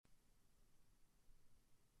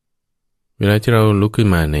เวลาที่เราลุกขึ้น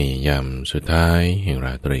มาในยามสุดท้ายแห่งร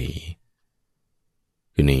าตรี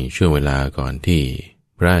คือในช่วงเวลาก่อนที่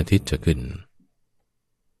พระอาทิตย์จะขึ้น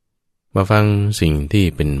มาฟังสิ่งที่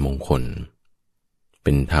เป็นมงคลเ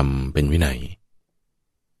ป็นธรรมเป็นวินัย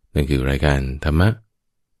นั่นคือรายการธรรมะ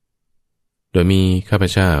โดยมีข้าพ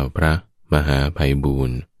เจ้าพระมหาไพบู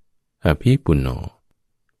ลย์อภิปุณโญ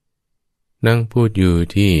นั่งพูดอยู่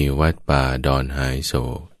ที่วัดป่าดอนหายโศ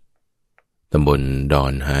กตำบลดอ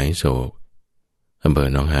นหายโศกอำเภอ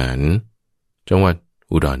หนองหานจังหวัด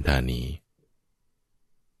อุดรธานี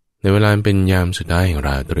ในเวลาเป็นยามสุดท้ายแห่งร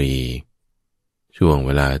าตรีช่วงเว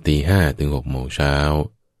ลา 5:00 ถึง 6:00 น.เช้า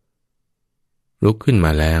ลุกขึ้นม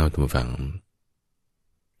าแล้วทุกฝั่ง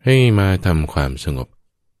ให้มาทำความสงบ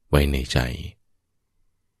ไว้ในใจ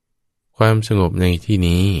ความสงบในที่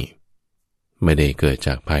นี้ไม่ได้เกิดจ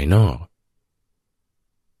ากภายนอก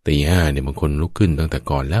 5:00 เนี่ยบางคนลุกขึ้นตั้งแต่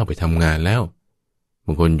ก่อนแล้วไปทำงานแล้วบ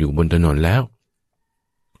างคนอยู่บนถนนแล้ว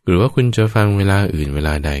หรือว่าคุณจะฟังเวลาอื่นเวล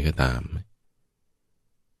าใดก็ตาม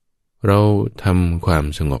เราทำความ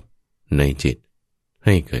สงบในจิตใ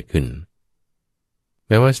ห้เกิดขึ้นแ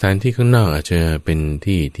ม้ว่าสถานที่ข้างนอกอาจจะเป็น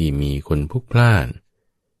ที่ที่มีคนพลุกพล่าน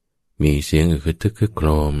มีเสียงอึกทึกคึกโคร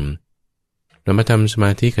มเรามาทำสม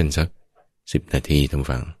าธิกันสัก10 นาทีท่าน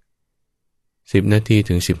ฟัง10 นาที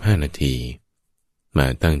ถึง15 นาทีมา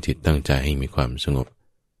ตั้งจิตตั้งใจให้มีความสงบ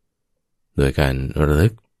โดยการระลึ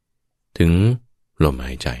กถึงลมห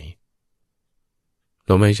ายใจ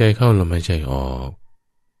ลมหายใจเข้าลมหายใจออก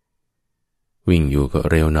วิ่งอยู่ก็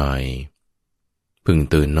เร็วหน่อยเพิ่ง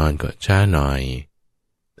ตื่นนอนก็ช้าหน่อย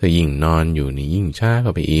ถ้ายิ่งนอนอยู่นี่ยิ่งช้าเข้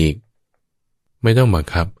าไปอีกไม่ต้องบัง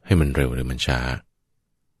คับให้มันเร็วหรือมันช้า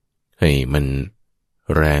ให้มัน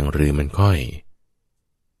แรงหรือมันค่อย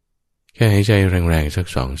แค่หายใจแรงๆสัก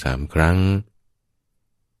 2-3 ครั้ง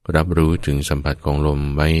รับรู้ถึงสัมผัสของลม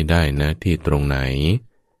ไว้ได้นะที่ตรงไหน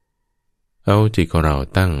เอาจิตของเรา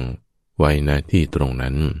ตั้งไว้นะที่ตรง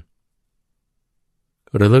นั้น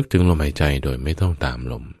ระลึกถึงลมหายใจโดยไม่ต้องตาม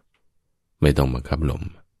ลมไม่ต้องบังคับลม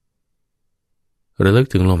ระลึก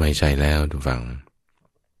ถึงลมหายใจแล้วทุกฝัง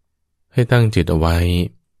ให้ตั้งจิตเอาไว้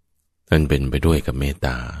อันเป็นไปด้วยกับเมตต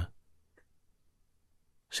า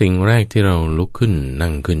สิ่งแรกที่เราลุกขึ้นนั่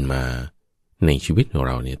งขึ้นมาในชีวิตของเ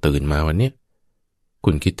ราเนี่ยตื่นมาวันนี้คุ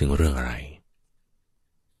ณคิดถึงเรื่องอะไร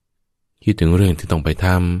คิดถึงเรื่องที่ต้องไปท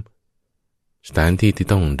ำสถานที่ที่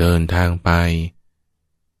ต้องเดินทางไป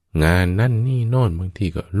งานนั่นนี่โน่นบางที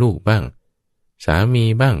ก็ลูกบ้างสามี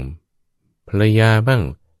บ้างภรรยาบ้าง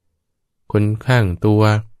คนข้างตัว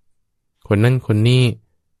คนนั้นคนนี้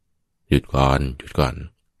หยุดก่อน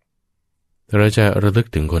เราจะระลึก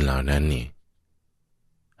ถึงคนเหล่านั้นนี่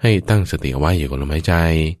ให้ตั้งสติเอาไว้อยู่กับลมหายใจ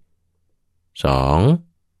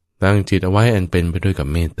 2. ตั้งจิตเอาไว้อันเป็นไปด้วยกับ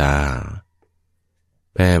เมตตา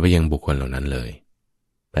แผ่ไปยังบุคคลเหล่านั้นเลย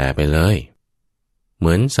แผ่ไปเลยเห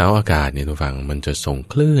มือนเสาอากาศเนี่ยทุกฝั่งมันจะส่ง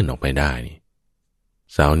คลื่นออกไปได้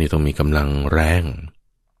เสานี่ต้องมีกำลังแรง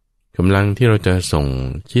กำลังที่เราจะส่ง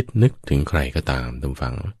คิดนึกถึงใครก็ตามทุก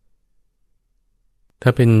ฝั่งถ้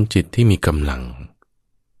าเป็นจิตที่มีกำลัง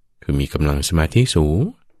คือมีกำลังสมาธิสูง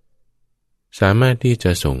สามารถที่จ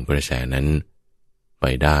ะส่งกระแสนั้นไป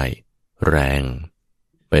ได้แรง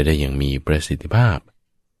ไปได้อย่างมีประสิทธิภาพ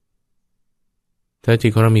ถ้าจิต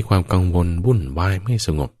ของเรามีความกังวลวุ่นวายไม่ส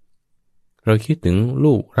งบเราคิดถึง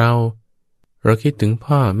ลูกเราคิดถึง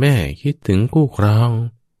พ่อแม่คิดถึงคู่ครอง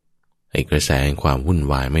ไอ้กระแสแห่งความวุ่น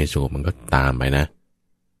วายไม่สงบมันก็ตามไปนะ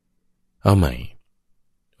เอาใหม่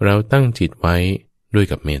เราตั้งจิตไว้ด้วย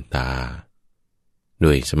กับเมตตาด้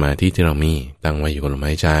วยสมาธิที่เรามีตั้งไว้อยู่กับลมห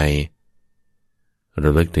ายใจร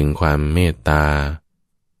ะลึกถึงความเมตตา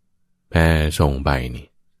แผ่ส่งไปนี่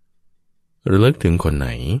ระลึกถึงคนไหน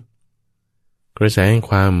กระแสแห่ง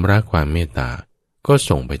ความรักความเมตตาก็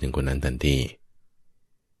ส่งไปถึงคนนั้นทันที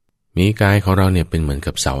มีกายของเราเนี่ยเป็นเหมือน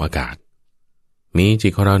กับเสาอากาศมีจิ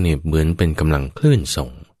ตของเราเนี่ยเหมือนเป็นกำลังคลื่นส่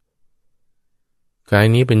งกาย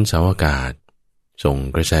นี้เป็นเสาอากาศส่ง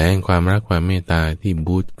กระแสแห่งความรักความเมตตาที่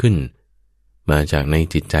บูสต์ขึ้นมาจากใน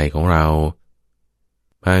จิตใจของเรา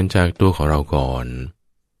ผ่านจากตัวของเราก่อน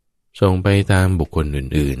ส่งไปตามบุคคล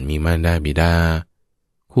อื่นๆมีมารดาบิดา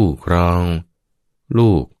คู่ครอง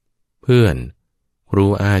ลูกเพื่อนครู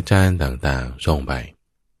อาจารย์ต่างๆส่งไป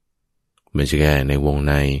ไม่ใช่แค่ในวงใ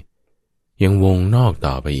นยังวงนอก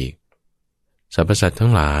ต่อไปอีกสรรพสัตว์ทั้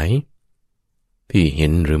งหลายที่เห็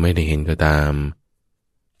นหรือไม่ได้เห็นก็ตาม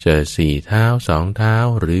จะ4 เท้า2 เท้า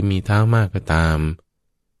หรือมีเท้ามากก็ตาม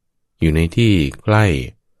อยู่ในที่ใกล้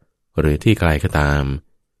หรือที่ไกลก็ตาม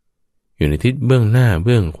อยู่ในทิศเบื้องหน้าเ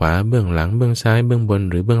บื้องขวาเบื้องหลังเบื้องซ้ายเบื้องบน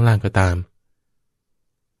หรือเบื้องล่างก็ตาม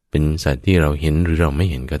เป็นสัตว์ที่เราเห็นหรือเราไม่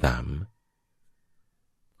เห็นก็ตาม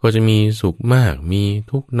ก็จะมีสุขมากมี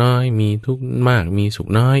ทุกข์น้อยมีทุกข์มากมีสุข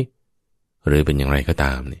น้อยหรือเป็นอย่างไรก็ต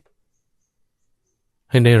ามเนี่ย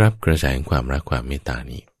ให้ได้รับกระแสความรักความเมตตา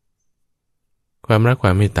นี้ความรักคว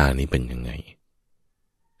ามเมตตานี้เป็นยังไง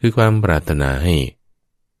คือความปรารถนาให้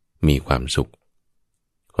มีความสุข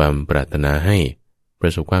ความปรารถนาให้ปร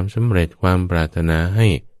ะสบความสำเร็จความปรารถนาให้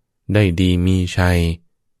ได้ดีมีชัย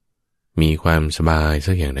มีความสบาย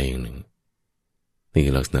สักอย่างใดอย่างหนึ่งนี่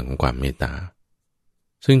คือลักษณะของความเมตตา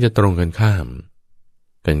ซึ่งจะตรงกันข้าม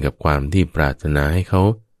กันกับความที่ปรารถนาให้เขา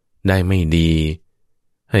ได้ไม่ดี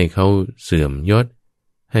ให้เขาเสื่อมยศ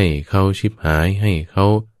ให้เขาชิบหายให้เขา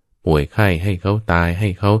ป่วยไข้ให้เขาตายให้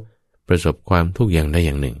เขาประสบความทุกข์อย่างใดอ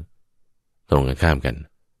ย่างหนึ่งตรงกันข้ามกัน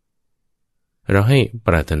เราให้ป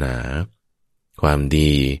รารถนาความ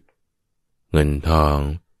ดีเงินทอง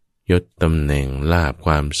ยศตำแหน่งลาภค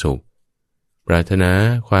วามสุขปรารถนา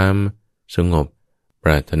ความสงบป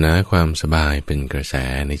รารถนาความสบายเป็นกระแส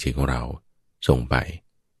ในจิตของเราส่งไป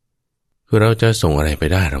คือเราจะส่งอะไรไป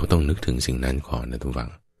ได้เราก็ต้องนึกถึงสิ่งนั้นก่อนนะทุกฝั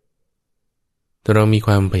งถ้าเรามีค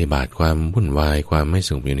วามพยาบาทความวุ่นวายความไม่ส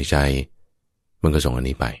งบอยู่ในใจมันก็ส่งอัน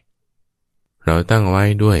นี้ไปเราตั้งไว้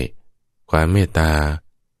ด้วยความเมตตา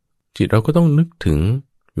จิตเราก็ต้องนึกถึง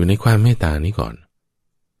อยู่ในความเมตตานี้ก่อน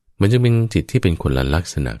มันจะเป็นจิตที่เป็นคนละลัก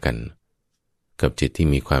ษณะกันกับจิตที่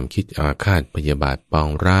มีความคิดอาฆาตพยาบาทปอง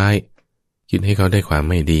ร้ายคิดให้เขาได้ความ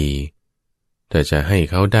ไม่ดีแต่จะให้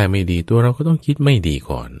เขาได้ไม่ดีตัวเราก็ต้องคิดไม่ดี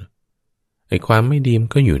ก่อนไอ้ความไม่ดีมั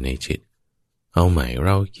นก็อยู่ในจิตเอาใหม่เร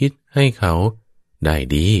าคิดให้เขาได้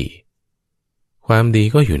ดีความดี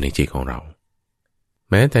ก็อยู่ในจิตของเรา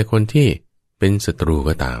แม้แต่คนที่เป็นศัตรู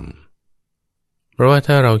ก็ตามเพราะว่า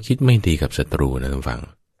ถ้าเราคิดไม่ดีกับศัตรูนะท่านฟัง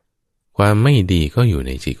ความไม่ดีก็อยู่ใ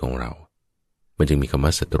นจิตของเรามันจึงมีคำว่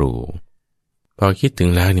าศัตรูพอคิดถึง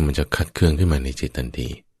แล้วนี่มันจะขัดเคืองขึ้นมาในจิตทันที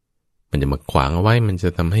มันจะมาขวางเอาไว้มันจะ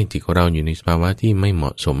ทำให้จิตของเราอยู่ในสภาวะที่ไม่เหม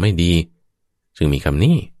าะสมไม่ดีจึงมีคำ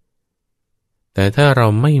นี้แต่ถ้าเรา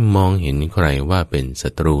ไม่มองเห็นใครว่าเป็นศั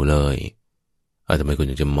ตรูเลยทำไมคุณ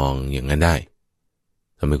ถึงจะมองอย่างนั้นได้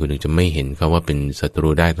ทำไมคุณถึงจะไม่เห็นเขาว่าเป็นศัตรู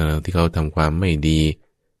ได้ทั้งที่เขาทำความไม่ดี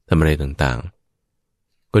ทำอะไรต่าง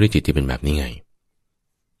ๆก็ด้วยจิตที่เป็นแบบนี้ไง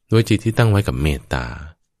ด้วยจิตที่ตั้งไว้กับเมตตา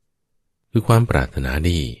คือความปรารถนา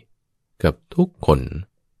ดีกับทุกคน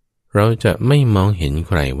เราจะไม่มองเห็นใ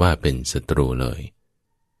ครว่าเป็นศัตรูเลย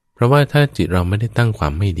เพราะว่าถ้าจิตเราไม่ได้ตั้งควา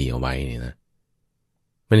มไม่ดีเอาไว้เนี่ยนะ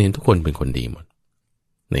มันเห็นทุกคนเป็นคนดีหมด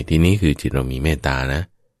ในที่นี้คือจิตเรามีเมตตานะ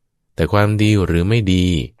แต่ความดีหรือไม่ดี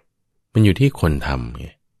มันอยู่ที่คนทำไง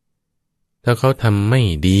ถ้าเขาทำไม่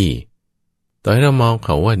ดีต่อให้เรามองเข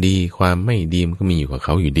าว่าดีความไม่ดีมันก็มีอยู่กับเข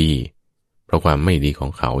าอยู่ดีเพราะความไม่ดีขอ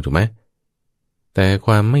งเขาถูกไหมแต่ค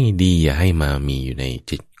วามไม่ดีอย่าให้มามีอยู่ใน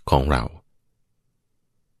จิตของเรา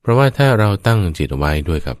เพราะว่าถ้าเราตั้งจิตไว้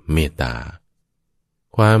ด้วยกับเมตตา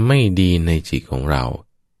ความไม่ดีในจิตของเรา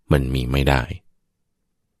มันมีไม่ได้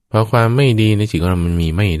เพราะความไม่ดีในจิตของเรามันมี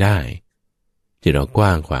ไม่ได้จิตเรากว้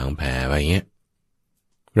างขวางแผ่ไปเงี้ย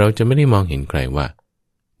เราจะไม่ได้มองเห็นใครว่า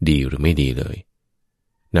ดีหรือไม่ดีเลย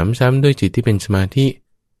หนำซ้ำด้วยจิตที่เป็นสมาธิ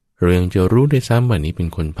เรายังจะรู้ได้ซ้ำว่านี้เป็น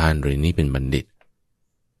คนพาลหรือนี้เป็นบัณฑิต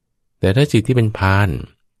แต่ถ้าจิตที่เป็นพาล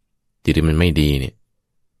จิตที่มันไม่ดีเนี่ย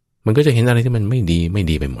มันก็จะเห็นอะไรที่มันไม่ดี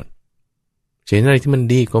ไปหมดเห็นอะไรที่มัน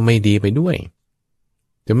ดีก็ไม่ดีไปด้วย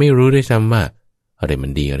จะไม่รู้ได้ซ้ำว่าอะไรมั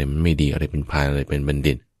นดีอะไรมันไม่ดีอะไรเป็นพาลอะไรเป็นบัณ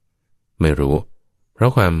ฑิตไม่รู้เพรา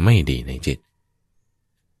ะความไม่ดีในจิต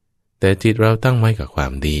แต่จิตเราตั้งไว้กับควา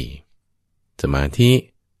มดีสมาธิ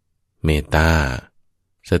เมตตา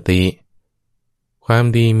สติความ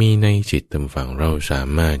ดีมีในจิตตามฝั่งเราสา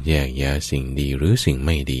มารถแยกแยะสิ่งดีหรือสิ่งไ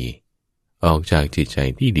ม่ดีออกจากจิตใจ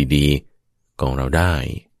ที่ดีๆของเราได้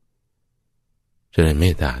เจริญเม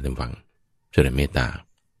ตตาตามฝั่งเจริญเมตตา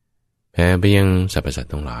แผ่ไปยังสรรพสัต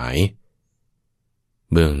ว์ทั้งหลาย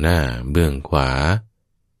เบื้องหน้าเบื้องขวา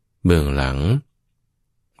เบื้องหลัง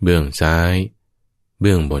เบื้องซ้ายเ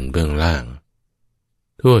บื้องบนเบื้องล่าง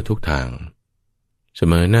ทั่วทุกทางเส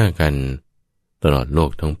มอหน้ากันตลอดโล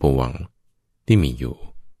กทั้งปวงที่มีอยู่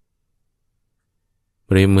เป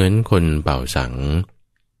รียบเหมือนคนเป่าสัง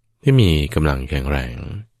ที่มีกำลังแข็งแรง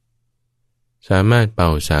สามารถเป่า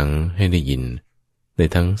สังให้ได้ยินใน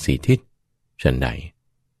ทั้งสี่ทิศฉันใด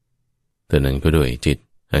แต่นั้นก็ด้วยจิต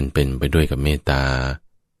อันเป็นไปด้วยกับเมตตา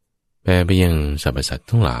แผ่ไปยังสรรพสัตว์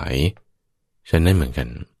ทั้งหลายฉันนั้นเหมือนกัน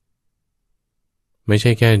ไม่ใ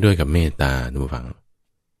ช่แค่ด้วยกับเมตตาดูฟัง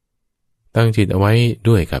ตั้งจิตเอาไว้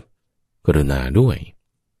ด้วยกับกรุณาด้วย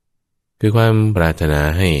คือความปรารถนา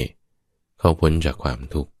ให้เขาพ้นจากความ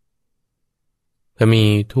ทุกข์ถ้ามี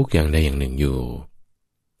ทุกข์อย่างใดอย่างหนึ่งอยู่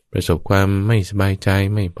ประสบความไม่สบายใจ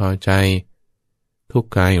ไม่พอใจทุกข์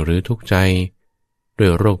กายหรือทุกข์ใจด้ว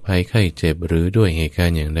ยโรคภัยไข้เจ็บหรือด้วยเหตุการ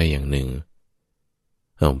ณ์อย่างใดอย่างหนึ่ง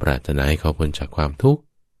เราปรารถนาให้เขาพ้นจากความทุกข์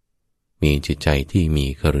มีจิตใจที่มี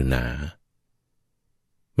กรุณา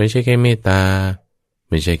ไม่ใช่แค่เมตตา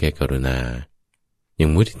ไม่ใช่แค่กรุณายัง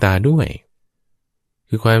มุทิตาด้วย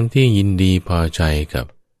คือความที่ยินดีพอใจกับ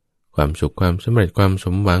ความสุขความสำเร็จความส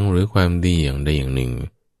มหวังหรือความดีอย่างใดอย่างหนึ่ง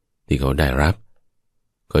ที่เขาได้รับ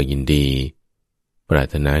ก็ยินดีปรา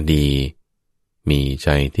รถนาดีมีใจ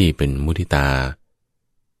ที่เป็นมุทิตา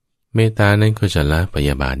เมตตานั้นก็จะละพย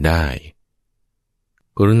าบาทได้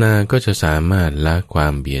กรุณาก็จะสามารถละควา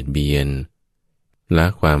มเบียดเบียนละ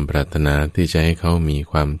ความปรารถนาที่จะให้เขามี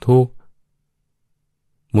ความทุกข์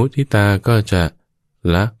มุทิตาก็จะ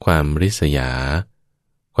ละความริษยา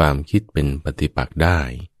ความคิดเป็นปฏิปักษ์ได้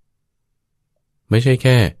ไม่ใช่แ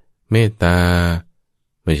ค่เมตตา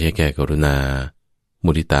ไม่ใช่แค่กรุณา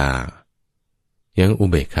มุทิตายังอุ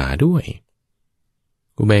เบกขาด้วย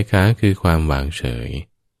อุเบกขาคือความวางเฉย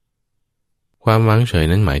ความวางเฉย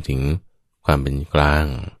นั้นหมายถึงความเป็นกลาง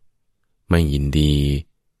ไม่ยินดี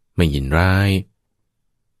ไม่ยินร้าย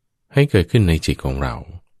ให้เกิดขึ้นในจิตของเรา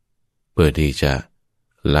เพื่อที่จะ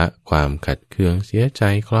ละความขัดเคืองเสียใจ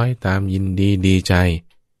คล้อยตามยินดีดีใจ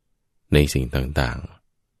ในสิ่งต่าง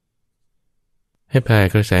ๆให้แผ่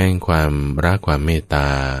กระแสความรักความเมตตา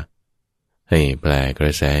ให้แผ่กร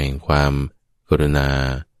ะแสความกรุณา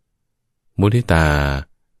มุทิตา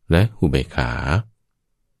และอุเบกขา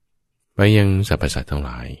ไปยังสรรพสัตว์ทั้งหล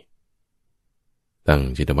ายตั้ง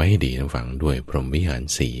จิตไว้ให้ดีทั้งฝังด้วยพรหมวิหาร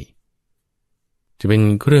สี่จะเป็น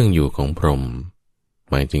เครื่องอยู่ของพรหม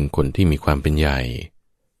หมายถึงคนที่มีความเป็นใหญ่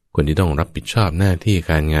คนที่ต้องรับผิดชอบหน้าที่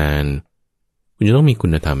การงานคุณจะต้องมีคุ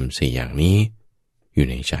ณธรรมสี่อย่างนี้อยู่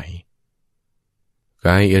ในใจก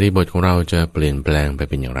ายอิริยาบถของเราจะเปลี่ยนแปลงไป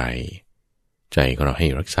เป็นอย่างไรใจของเราให้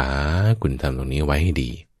รักษาคุณธรรมตรงนี้ไว้ให้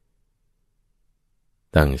ดี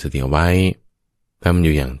ตั้งสติไว้ทำอ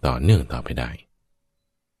ยู่อย่างต่อเนื่องต่อไปได้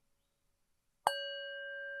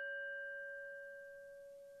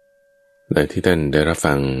และที่ท่านได้รับ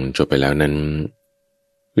ฟังจบไปแล้วนั้น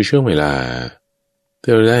คือช่วงเวลา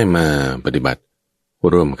ที่เราได้มาปฏิบัติ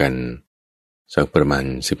ร่วมกันสักประมาณ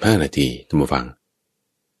15 นาทีท่านผู้ฟัง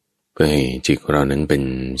เพื่อให้จิตของเรานั้นเป็น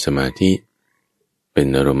สมาธิเป็น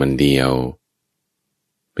อารมณ์เดียว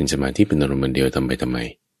เป็นสมาธิเป็นอารมณ์เดียวทำไปทำไม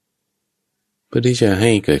เพื่อที่จะใ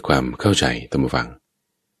ห้เกิดความเข้าใจท่านผู้ฟัง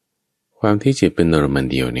ความที่จิตเป็นอารม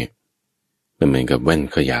ณ์เดียวเนี่ยมันเหมือนกับแว่น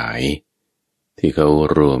ขยายที่เขา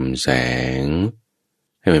รวมแสง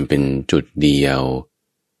ให้มันเป็นจุดเดียว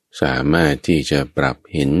สามารถที่จะปรับ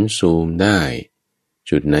เห็นซูมได้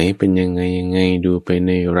จุดไหนเป็นยังไงดูไปใ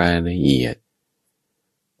นรายละเอียด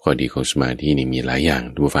ข้อดีของสมาธินี่มีหลายอย่าง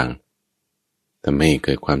ท่านผู้ฟังทำให้เ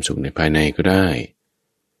กิดความสุขในภายในก็ได้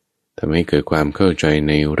ทำให้เกิดความเข้าใจ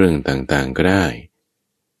ในเรื่องต่างๆก็ได้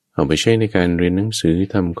เอาไปใช้ในการเรียนหนังสือ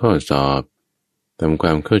ทำข้อสอบทำคว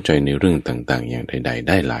ามเข้าใจในเรื่องต่างๆอย่างใดๆไ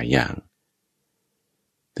ด้หลายอย่าง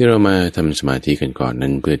ที่เรามาทำสมาธิกันก่อนนั้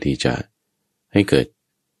นเพื่อที่จะให้เกิด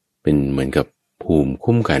เป็นเหมือนกับภูมิ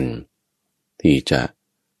คุ้มกันที่จะ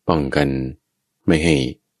ป้องกันไม่ให้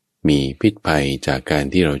มีพิษภัยจากการ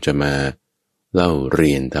ที่เราจะมาเล่าเ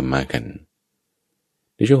รียนธรรมะกัน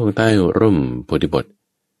ในช่วงของใต้ร่มโพธิบท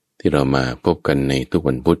ที่เรามาพบกันในทุก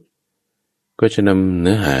วันพุธก็จะนำเ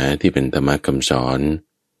นื้อหาที่เป็นธรรมะคำสอน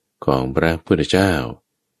ของพระพุทธเจ้า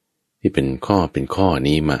ที่เป็นข้อ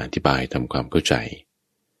นี้มาอธิบายทำความเข้าใจ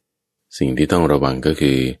สิ่งที่ต้องระวังก็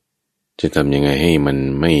คือจะทำยังไงให้มัน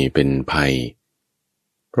ไม่เป็นภัย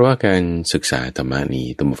เพราะว่าการศึกษาธรรมะนี้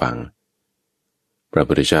ต้องฟังพระ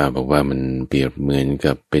พุทธเจ้าบอกว่ามันเปรียบเหมือน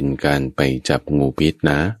กับเป็นการไปจับงูพิษ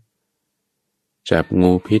นะจับ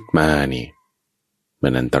งูพิษมานี่มั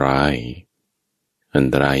นอันตราย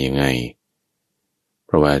ยังไงเพ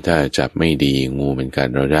ราะว่าถ้าจับไม่ดีงูมันกัด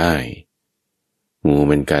เราได้งู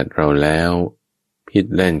มันกัดเราแล้วพิษ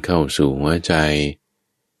แล่นเข้าสู่หัวใจ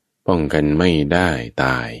ป้องกันไม่ได้ต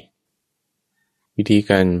ายวิธี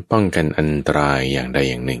การป้องกันอันตรายอย่างใด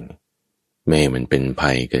อย่างหนึ่งไม่ให้มันเป็น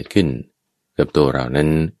ภัยเกิดขึ้นกับตัวเรานั้น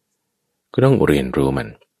ก็ต้องเรียนรู้มัน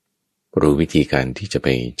รู้วิธีการที่จะไป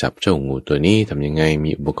จับเจ้างูตัวนี้ทำยังไง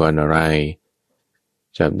มีอุปกรณ์อะไร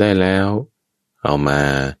จับได้แล้วเอามา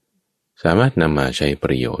สามารถนำมาใช้ป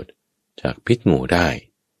ระโยชน์จากพิษงูได้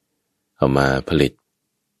เอามาผลิต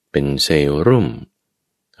เป็นเซรุ่ม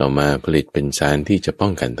เอามาผลิตเป็นสารที่จะป้อ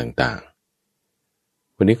งกันต่าง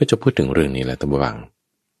ๆวันนี้ก็จะพูดถึงเรื่องนี้แหละท่านผู้ฟัง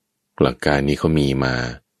หลักการนี้เขามีมา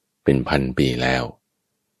เป็นพันปีแล้ว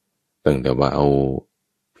ตั้งแต่ว่าเอา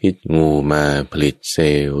พิษงูมาผลิตเซ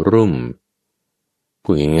รุ่มพู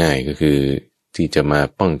ดง่ายๆก็คือที่จะมา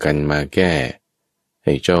ป้องกันมาแก้ใ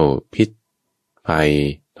ห้เจ้าพิษภัย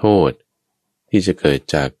โทษที่จะเกิด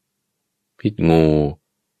จากพิษงู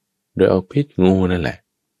โดยเอาพิษงูนั่นแหละ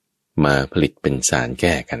มาผลิตเป็นสารแ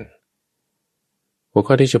ก้กันหัว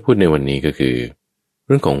ข้อที่จะพูดในวันนี้ก็คือเ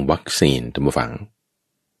รื่องของวัคซีนท่านผู้ฟัง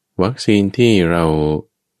วัคซีนที่เรา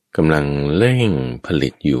กำลังเร่งผลิ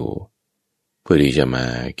ตอยู่เพื่อที่จะมา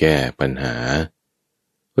แก้ปัญหา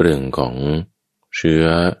เรื่องของเชื้อ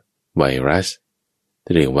ไวรัส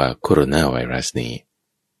ที่เรียกว่าโคโรนาไวรัสนี้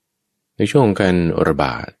ในช่วงการระบ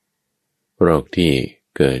าดโรคที่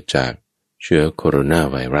เกิดจากเชื้อโคโรนา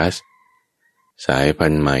ไวรัสสายพั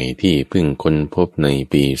นธุ์ใหม่ที่เพิ่งค้นพบใน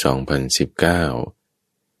ปี 2019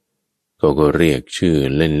 ก็เรียกชื่อ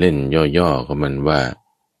เล่นๆย่อๆของมันว่า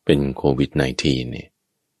เป็นโควิด -19 เนี่ย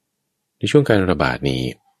ในช่วงการระบาดนี้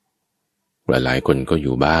หลายๆคนก็อ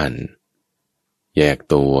ยู่บ้านแยก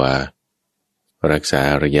ตัวรักษา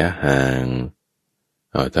ระยะห่าง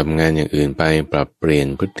ทำงานอย่างอื่นไปปรับเปลี่ยน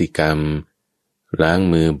พฤติกรรมล้าง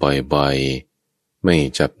มือบ่อยๆไม่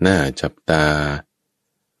จับหน้าจับตา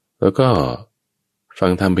แล้วก็ฟั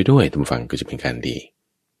งธรรมไปด้วยทำฟังก็จะเป็นการดี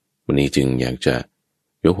วันนี้จึงอยากจะ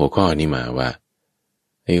ยกหัวข้อนี้มาว่า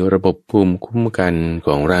ในระบบภูมิคุ้มกันข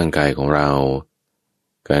องร่างกายของเรา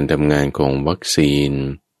การทำงานของวัคซีน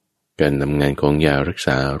การทำงานของยารักษ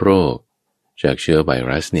าโรคจากเชื้อไว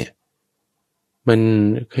รัสเนี่ยมัน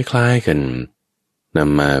คล้ายๆกันน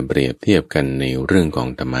ำมาเปรียบเทียบกันในเรื่องของ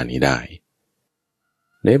ธรรมานี้ได้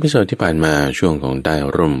ในเอพิโซดที่ผ่านมาช่วงของใต้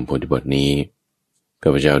ร่มโพธิบทนี้ข้า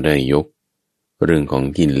พเจ้าได้ยกเรื่องของ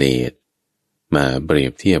กิเลสมาเปรีย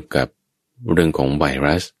บเทียบกับเรื่องของไว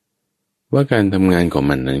รัสว่าการทำงานของ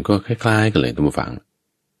มันนั้นก็คล้ายๆกันเลยท่านผู้ฟัง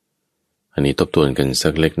อันนี้ทบทวนกันสั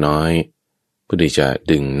กเล็กน้อยเพื่อที่จะ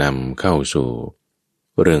ดึงนำเข้าสู่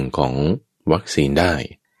เรื่องของวัคซีนได้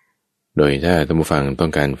โดยถ้าท่านผู้ฟังต้อ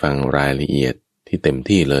งการฟังรายละเอียดที่เต็ม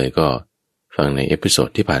ที่เลยก็ฟังในเอพิโซด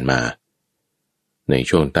ที่ผ่านมาใน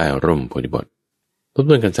ช่วงใต้ร่มโพธิบททบ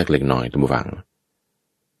ทวนกันสักเล็กน้อยท่านผู้ฟัง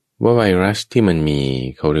ว่าไวรัสที่มันมี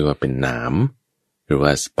เขาเรียกว่าเป็นหนามหรือว่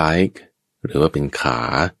าสไปค์หรือว่าเป็นขา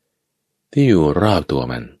ที่อยู่รอบตัว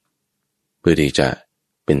มันเพื่อที่จะ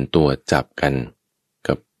เป็นตัวจับกัน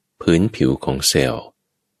กับพื้นผิวของเซลล์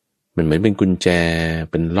มันเหมือนเป็นกุญแจ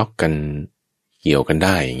เป็นล็อกกันเกี่ยวกันไ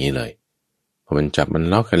ด้อย่างนี้เลยพอมันจับมัน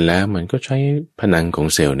ล็อกกันแล้วมันก็ใช้ผนังของ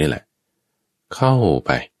เซลล์นี่แหละเข้าไ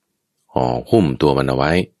ปห่อหุ้มตัวมันเอาไ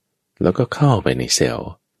ว้แล้วก็เข้าไปในเซลล์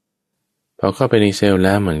พอเข้าไปในเซลล์แ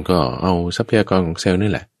ล้วมันก็เอาทรัพยากรของเซลล์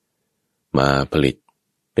นี่แหละมาผลิต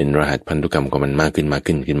เป็นรหัสพันธุกรรมของมันมากขึ้นม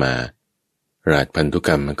ารหัสพันธุก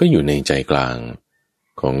รรมมันก็อยู่ในใจกลาง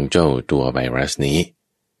ของเจ้าตัวไวรัสนี้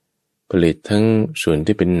ผลิตทั้งส่วน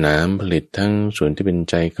ที่เป็นน้ำผลิตทั้งส่วนที่เป็น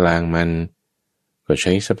ใจกลางมันก็ใ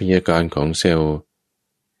ช้ทรัพยากรของเซลล์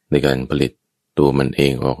ในการผลิตตัวมันเอ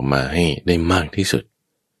งออกมาให้ได้มากที่สุด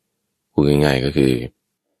พูดง่ายๆก็คือ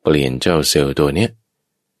เปลี่ยนเจ้าเซลล์ตัวเนี้ย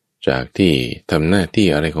จากที่ทำหน้าที่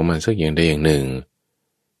อะไรของมันสักอย่างใดอย่างหนึ่ง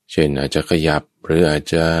เช่นอาจจะขยับหรืออาจ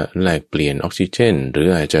จะแลกเปลี่ยนออกซิเจนหรือ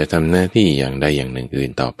อาจจะทำหน้าที่อย่างใดอย่างหนึ่งอื่น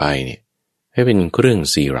ต่อไปเนี่ยให้เป็นเครื่อง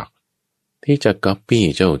ซีร็อกที่จะก๊อปปี้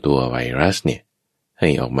เจ้าตัวไวรัสเนี่ยให้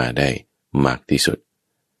ออกมาได้มากที่สุด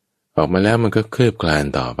ออกมาแล้วมันก็คืบคลาน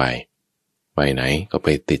ต่อไปไหนก็ไป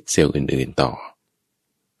ติดเซลล์อื่นๆต่อ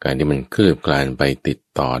การที่มันคืบคลานไปติด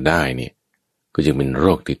ต่อได้เนี่ยก็จึงเป็นโร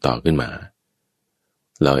คติดต่อขึ้นมา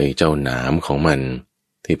เราไอ้เจ้าหนามของมัน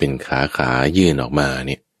ที่เป็นขายื่นออกมาเ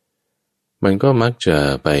นี่ยมันก็มักจะ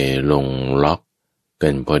ไปลงล็อกกั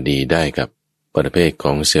นพอดีได้กับประเภทข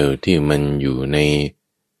องเซลล์ที่มันอยู่ใน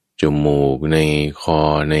จมูกในคอ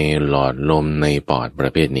ในหลอดลมในปอดปร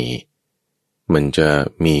ะเภทนี้มันจะ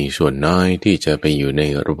มีส่วนน้อยที่จะไปอยู่ใน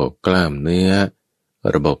ระบบกล้ามเนื้อ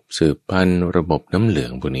ระบบสืบพันธุ์ระบบน้ำเหลือ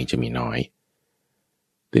งพวกนี้จะมีน้อย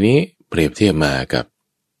ทีนี้เปรียบเทียบมากับ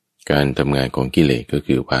การทำงานของกิเลสก็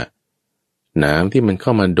คือว่าน้ำที่มันเข้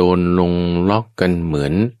ามาโดนลงล็อกกันเหมือ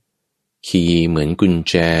นคีย์เหมือนกุญ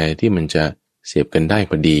แจที่มันจะเสียบกันได้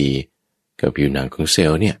พอดีกับผิวหนังของเซล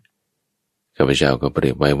ล์เนี่ยข้าพเจ้าก็เปรี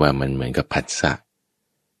ยบไว้ว่ามันเหมือนกับผัสสะ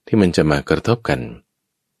ที่มันจะมากระทบกัน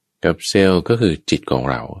กับเซลล์ก็คือจิตของ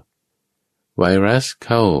เราไวรัสเ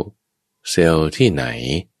ข้าเซลล์ที่ไหน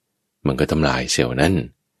มันก็ทำลายเซลล์นั้น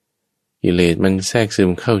กิเลสมันแทรกซึ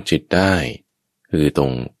มเข้าจิตได้คือตร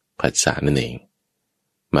งผัสสะนั่นเอง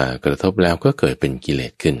มากระทบแล้วก็เกิดเป็นกิเล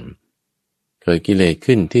สขึ้นเกิดกิเลส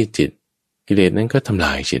ขึ้นที่จิตกิเลสนั้นก็ทำล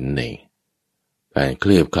ายจิตนั่นเองการเค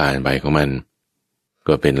ลือบคลานไปของมัน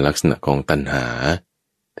ก็เป็นลักษณะของตัณหา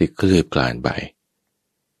ที่เคลือบคลานไป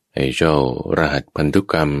ไอ้เจ้ารหัสพันธุ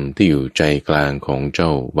กรรมที่อยู่ใจกลางของเจ้า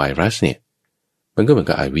ไวรัสเนี่ยมันก็เหมือน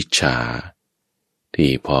กับอวิชชาที่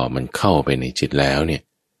พอมันเข้าไปในจิตแล้วเนี่ย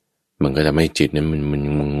มันก็ทำให้จิตนั้นมัน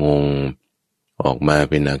งงออกมา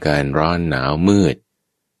เป็นอาการร้อนหนาวมืด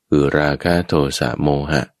คือราคะโทสะโม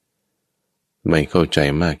หะ ไม่เข้าใจ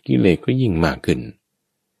มากกิเลสก็ยิ่งมากขึ้น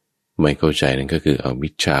ไม่เข้าใจนั่นก็คืออวิ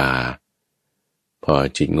ชชาพอ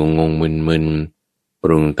จิตงงมึนป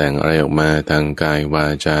รุงแต่งอะไรออกมาทางกายวา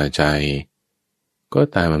จาใจก็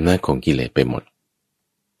ตามอำนาจของกิเลสไปหมด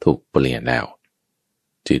ถูกเปลี่ยนแล้ว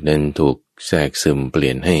จิตนั้นถูกแทรกซึมเปลี่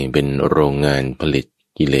ยนให้เป็นโรงงานผลิต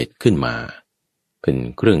กิเลสขึ้นมาเป็น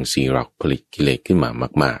เครื่องซีร็อกผลิตกิเลสขึ้นมา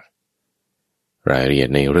มากๆรายละเอียด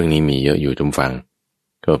ในเรื่องนี้มีเยอะอยู่ทุกฟัง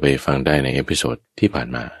ก็ไปฟังได้ในเอพิโซดที่ผ่าน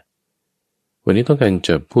มาวันนี้ต้องการจ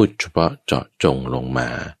ะพูดเฉพาะเจาะจงลงมา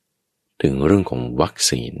ถึงเรื่องของวัค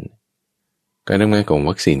ซีนการทำงานของ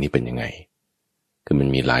วัคซีนนี้เป็นยังไงคือมัน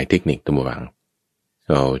มีหลายเทคนิคตัวบาง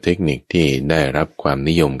เอาเทคนิคที่ได้รับความ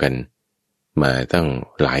นิยมกันมาตั้ง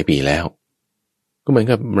หลายปีแล้วก็เหมือน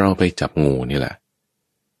กับเราไปจับงูนี่แหละ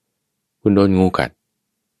คุณโดนงูกัด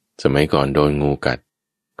สมัยก่อนโดนงูกัด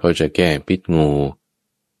เขาจะแก้พิษงู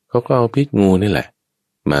เขาก็เอาพิษงูนี่แหละ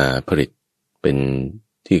มาผลิตเป็น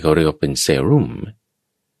ที่เขาเรียกว่าเป็นเซรุ่ม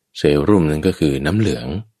นั้นก็คือน้ำเหลือง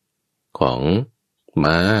ของ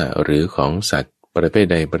ม้าหรือของสัตว์ประเภท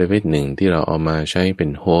ใดประเภทหนึ่งที่เราเอามาใช้เป็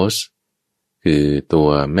นโฮสต์คือตัว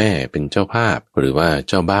แม่เป็นเจ้าภาพหรือว่า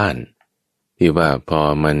เจ้าบ้านที่ว่าพอ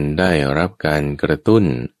มันได้รับการกระตุ้น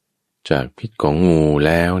จากพิษของงูแ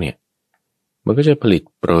ล้วเนี่ยมันก็จะผลิต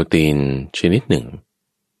โปรตีนชนิดหนึ่ง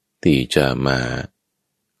ที่จะมา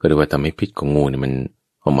ก็เรียกว่าทำให้พิษของงูเนี่ยมัน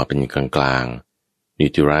ออกมาเป็นกลางๆ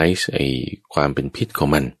neutralize ไอ้ความเป็นพิษของ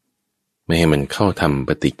มันไม่ให้มันเข้าทำป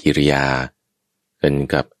ฏิกิริยากัน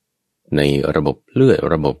กับในระบบเลือด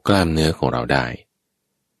ระบบกล้ามเนื้อของเราได้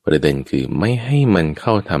ประเด็นคือไม่ให้มันเข้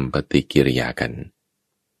าทำปฏิกิริยากัน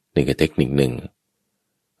นี่ก็เทคนิคหนึ่ง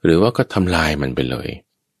หรือว่าก็ทำลายมันไปเลย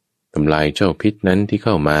ทำลายเจ้าพิษนั้นที่เ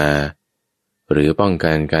ข้ามาหรือป้อง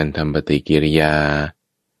กันการทำปฏิกิริยา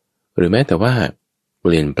หรือแม้แต่ว่าเป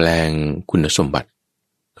ลี่ยนแปลงคุณสมบัติ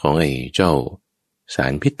ของไอ้เจ้าสา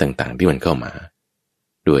รพิษต่างๆที่มันเข้ามา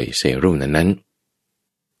ด้วยเซรุ่มนั้น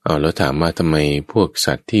แล้วถามว่าทำไมพวก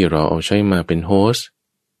สัตว์ที่เราเอาใช้มาเป็นโฮสต์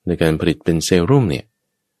ในการผลิตเป็นเซรุ่มเนี่ย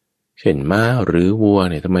เช่นม้าหรือวัว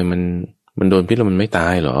เนี่ยทำไมมันโดนพิษแล้วมันไม่ตา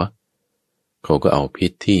ยเหรอเขาก็เอาพิ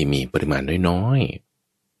ษที่มีปริมาณน้อย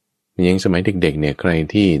ๆอย่างสมัยเด็กๆเนี่ยใคร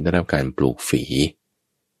ที่ได้รับการปลูกฝี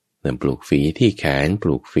ปลูกฝีที่แขนป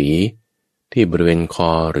ลูกฝีที่บริเวณค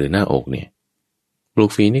อหรือหน้าอกเนี่ยปลูก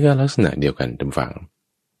ฝีนี่ก็ลักษณะเดียวกันตามฝั่ง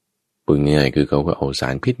พูดง่ายๆคือเขาก็เอาสา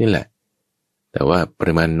รพิษนี่แหละแต่ว่าป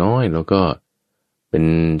ริมาณน้อยแล้วก็เป็น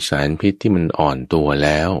สารพิษที่มันอ่อนตัวแ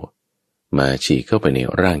ล้วมาฉีดเข้าไปใน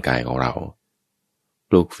ร่างกายของเรา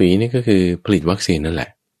ปลูกฝีนี่ก็คือผลิตวัคซีนนั่นแหล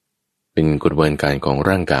ะเป็นกระบวนการของ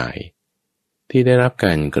ร่างกายที่ได้รับก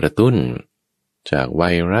ารกระตุ้นจากไว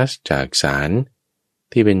รัสจากสาร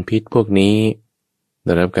ที่เป็นพิษพวกนี้ไ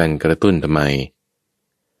ด้รับการกระตุ้นทำไม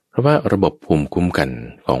เพราะว่าระบบภูมิคุ้มกัน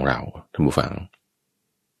ของเราท่านผู้ฟัง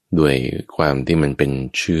ด้วยความที่มันเป็น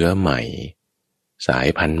เชื้อใหม่สาย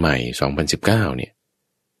พันธุ์ใหม่2019เนี่ย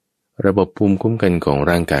ระบบภูมิคุ้มกันของ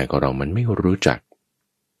ร่างกายของเรามันไม่รู้จัก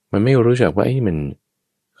ว่ามัน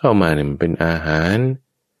เข้ามาเนี่ยมันเป็นอาหาร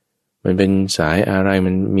มันเป็นสายอะไร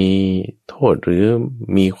มันมีโทษหรือ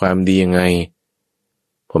มีความดียังไง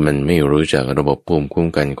เพราะมันไม่รู้จักระบบภูมิคุ้ม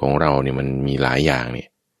กันของเราเนี่ยมันมีหลายอย่างเนี่ย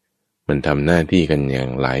มันทำหน้าที่กันอย่าง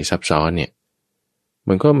หลายซับซ้อนเนี่ย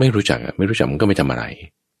มันก็ไม่รู้จักมันก็ไม่ทำอะไร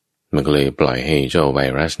มันก็เลยปล่อยให้เจ้าไว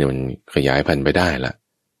รัสเนี่ยมันขยายพันธุ์ไปได้ละ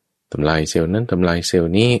ทำลายเซลล์นั้นทำลายเซล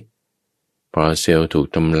ล์นี้พอเซลล์ถูก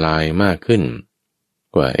ทำลายมากขึ้น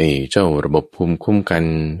กว่าเจ้าระบบภูมิคุ้มกัน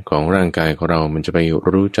ของร่างกายของเรามันจะไป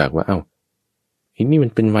รู้จักว่านี่มั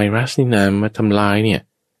นเป็นไวรัสนี่นะมาทำลายเนี่ย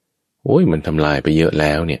มันทำลายไปเยอะแ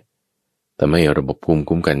ล้วเนี่ยแต่ไม่ระบบภูมิ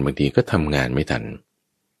คุ้มกันบางทีก็ทำงานไม่ทัน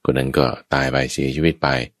คนนั้นก็ตายไปเสียชีวิตไป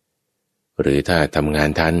หรือถ้าทำงาน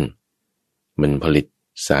ทันมันผลิต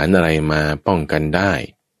สารอะไรมาป้องกันได้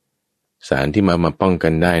สารที่มาป้องกั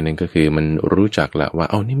นได้นั่นก็คือมันรู้จักละว่า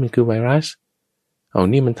นี่มันคือไวรัส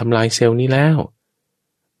นี่มันทำลายเซลล์นี้แล้ว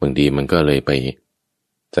บางทีมันก็เลยไป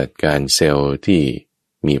จัดการเซลล์ที่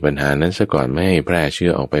มีปัญหานั้นซะก่อนไม่ให้แพร่เชื้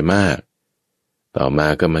อออกไปมากต่อมา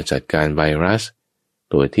ก็มาจัดการไวรัส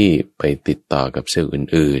ตัวที่ไปติดต่อกับเซลล์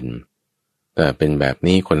อื่นๆแต่เป็นแบบ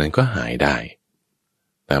นี้คนนั้นก็หายได้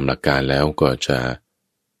ตามหลักการแล้วก็จะ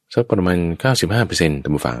สักประมาณ 95% ท่า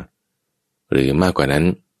นผู้ฟังหรือมากกว่านั้น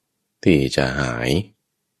ที่จะหาย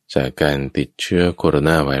จากการติดเชื้อโคโรน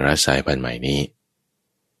าไวรัสสายพันธุ์ใหม่นี้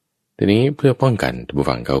ทีนี้เพื่อป้องกันท่านผู้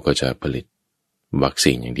ฟังเขาก็จะผลิตวัค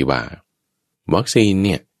ซีนอย่างที่ว่าวัคซีนเ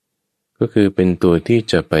นี่ยก็คือเป็นตัวที่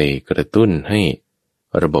จะไปกระตุ้นให้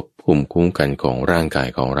ระบบภูมิคุ้มกันของร่างกาย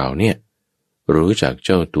ของเราเนี่ยรู้จักเ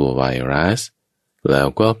จ้าตัวไวรัสแล้ว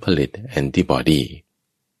ก็ผลิตแอนติบอดี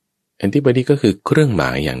แอนติบอดีก็คือเครื่องหมา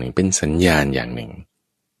ยอย่างหนึ่งเป็นสัญญาณอย่างหนึ่ง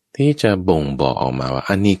ที่จะบ่งบอกออกมาว่า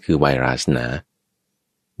อันนี้คือไวรัสนะ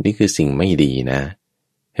นี่คือสิ่งไม่ดีนะ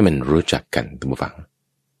ให้มันรู้จักกันท่านผู้ฟัง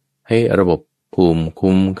ให้ระบบภูมิ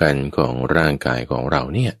คุ้มกันของร่างกายของเรา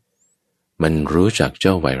เนี่ยมันรู้จักเ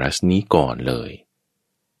จ้าไวรัสนี้ก่อนเลย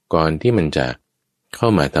ก่อนที่มันจะเข้า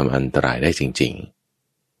มาทำอันตรายได้จริง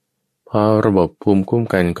ๆพอระบบภูมิคุ้ม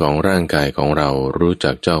กันของร่างกายของเรารู้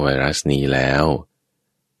จักเจ้าไวรัสนี้แล้ว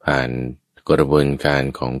ผ่านกระบวนการ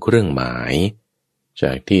ของเครื่องหมายจ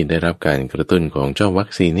ากที่ได้รับการกระตุ้นของเจ้าวั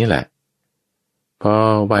คซีนนี่แหละพอ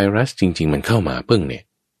ไวรัสจริงๆมันเข้ามาปึ้งเนี่ย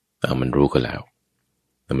มันรู้กันแล้ว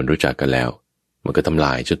มันรู้จักกันแล้วมันก็ทำล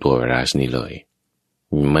ายเจ้าตัวไวรัสนี้เลย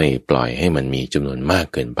ไม่ปล่อยให้มันมีจำนวนมาก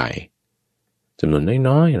เกินไปจำนวน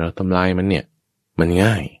น้อยๆเราทำลายมันเนี่ยมัน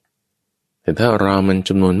ง่ายแต่ถ้าเรามันจ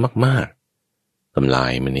ำนวนมากๆทำลา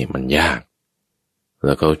ยมันนี่มันยากแ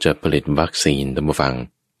ล้วเขาจะผลิตวัคซีนท่านผู้ฟัง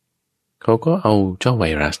เขาก็เอาเจ้าไว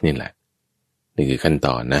รัสนี่แหละนี่คือขั้นต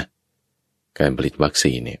อนนะการผลิตวัค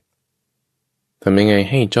ซีนเนี่ยทำยังไง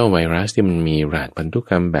ให้เจ้าไวรัสที่มันมีรหัสพันธุก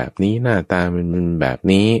รรมแบบนี้หน้าตามันแบบ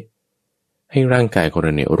นี้ให้ร่างกายของเร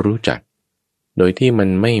าเนี่ยรู้จักโดยที่มัน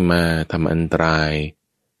ไม่มาทำอันตราย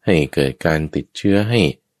ให้เกิดการติดเชื้อให้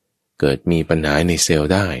เกิดมีปัญหาในเซลล์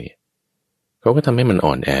ได้เขาก็ทำให้มัน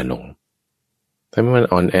อ่อนแอลงทำให้มัน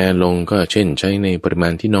อ่อนแอลงก็เช่นใช้ในปริมา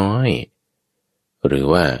ณที่น้อยหรือ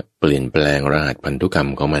ว่าเปลี่ยนแปลงรหัสพันธุกรรม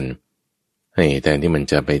ของมันให้แทนที่มัน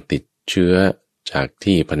จะไปติดเชื้อจาก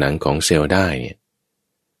ที่ผนังของเซลล์ได้เนี่ย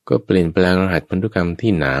ก็เปลี่ยนแปลงรหัสพันธุกรรม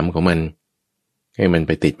ที่หนามของมันให้มันไ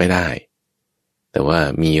ปติดไม่ได้แต่ว่า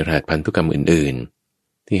มีรหัสพันธุกรรมอื่น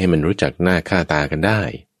ๆที่ให้มันรู้จักหน้าค่าตากันได้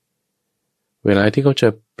เวลาที่เขาจะ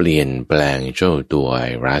เปลี่ยนแปลงเจ้าตัวไว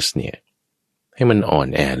รัสเนี่ยให้มันอ่อน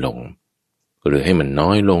แอลงหรือให้มันน้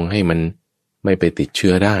อยลงให้มันไม่ไปติดเ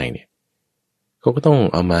ชื้อได้เนี่ยเขาก็ต้อง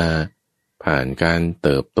เอามาผ่านการเ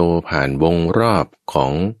ติบโตผ่านวงรอบขอ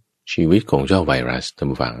งชีวิตของเจ้าไวรัสท่าน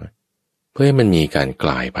ผู้ฟังเพื่อให้มันมีการก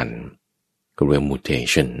ลายพันธุ์เรียกว่า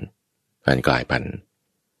mutation การกลายพันธุ์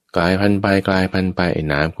ไปกลายพันธุ์ไปไอ้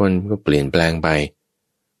น้ำก็เปลี่ยนแปลงไป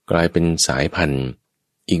กลายเป็นสายพันธุ์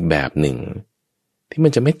อีกแบบหนึ่งที่มั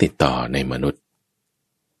นจะไม่ติดต่อในมนุษย์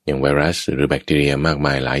อย่างไวรัสหรือแบคทีเรียมากม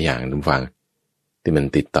ายหลายอย่างท่านฟังที่มัน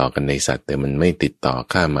ติดต่อกันในสัตว์แต่มันไม่ติดต่อ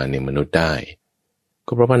ข้ามมาในมนุษย์ได้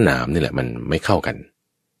ก็เพราะว่าหนามนี่แหละมันไม่เข้ากัน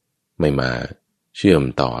ไม่มาเชื่อม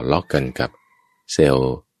ต่อล็อกกันกับเซล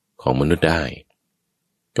ล์ของมนุษย์ได้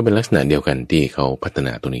ก็เป็นลักษณะเดียวกันที่เขาพัฒน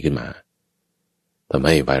าตัวนี้ขึ้นมาทำใ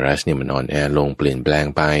ห้ไวรัสเนี่ยมันอ่อนแอลงเปลี่ยนแปลง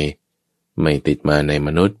ไปไม่ติดมาในม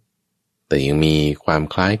นุษย์แต่ยังมีความ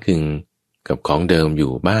คล้ายคลึงกับของเดิมอ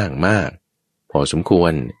ยู่บ้างมากพอสมคว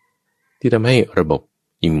รที่ทำให้ระบบ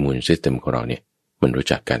อิมมูนซิสเต็มของเราเนี่ยมันรู้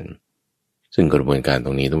จักกันซึ่งกระบวนการต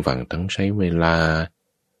รงนี้ต้องฟังทั้งใช้เวลา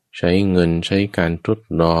ใช้เงินใช้การทด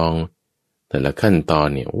ลองแต่ละขั้นตอน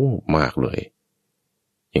เนี่ยมากเลย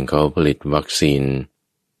อย่างเขาผลิตวัคซีน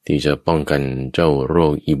ที่จะป้องกันเจ้าโร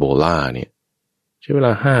คอีโบลาเนี่ยใช้เวล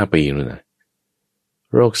า5 ปีเลยนะ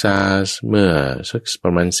โรคซาร์สเมื่อสักปร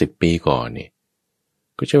ะมาณ10 ปีก่อนนี่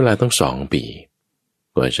ก็ใช้เวลาต้อง2 ปี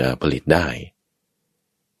กว่าจะผลิตได้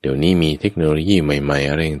เดี๋ยวนี้มีเทคโนโลยีใหม่ๆ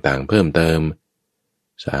อะไรต่างๆเพิ่มเติม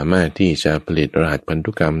สามารถที่จะผลิตรหัสพัน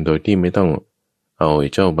ธุกรรมโดยที่ไม่ต้องเอา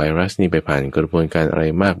เจ้าไวรัสนี้ไปผ่านกระบวนการอะไร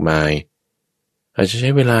มากมายอาจจะใช้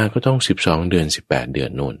เวลาก็ต้อง12 เดือน18 เดือ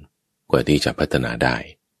นนู่นกว่าที่จะพัฒนาได้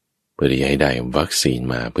เพื่อที่จะให้ได้วัคซีน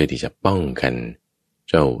มาเพื่อที่จะป้องกัน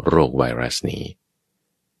เจ้าโรคไวรัสนี้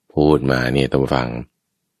พูดมาเนี่ยท่านผู้ฟัง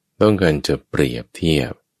ต้องการจะเปรียบเทีย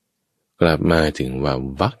บกลับมาถึงว่า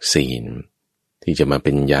วัคซีนที่จะมาเ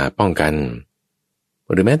ป็นยาป้องกัน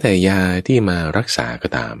หรือแม้แต่ยาที่มารักษาก็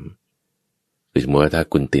ตามคือสมมติว่าถ้า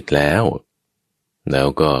คุณติดแล้ว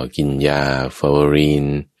ก็กินยาฟาโวรีน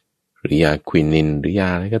หรือยาควินินหรือยา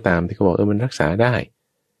อะไรก็ตามที่เขาบอกมันรักษาได้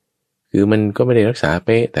คือมันก็ไม่ได้รักษาเ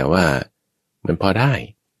ป๊ะแต่ว่ามันพอได้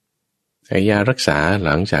แต่ยารักษาห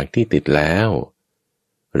ลังจากที่ติดแล้ว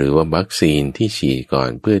หรือว่าวัคซีนที่ฉีดก่อน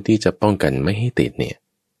เพื่อที่จะป้องกันไม่ให้ติดเนี่ย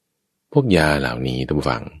พวกยาเหล่านี้ท่านผู้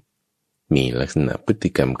ฟังมีลักษณะพฤติ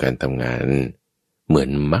กรรมการทำงานเหมือน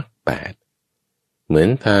มรรค8เหมือน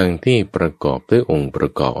ทางที่ประกอบด้วยองค์ปร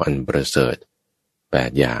ะกอบอันประเสริฐ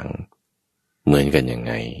8อย่างเหมือนกันยัง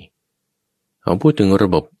ไงเอาพูดถึงระ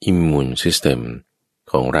บบอิมมูนซิสเต็ม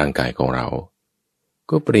ของร่างกายของเรา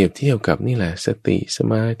ก็เปรียบเทียบกับนี่แหละสติส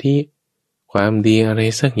มาธิความดีอะไร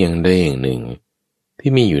สักอย่างใดอย่างหนึ่ง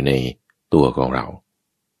ที่มีอยู่ในตัวของเรา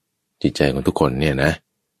จิตใจของทุกคนเนี่ยนะ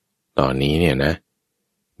ตอนนี้เนี่ยนะ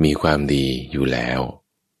มีความดีอยู่แล้ว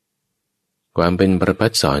ความเป็นประภั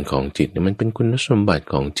สสรของจิตมันเป็นคุณสมบัติ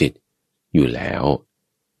ของจิตอยู่แล้ว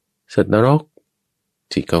สัตว์นรก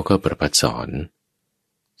จิตเขาก็ประพัดสอน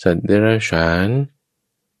สัตว์เดรัจฉาน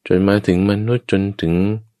จนมาถึงมนุษย์จนถึง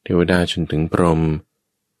เทวดาจนถึงพรหม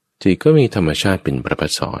จิตก็มีธรรมชาติเป็นประพั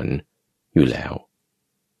ดสอนอยู่แล้ว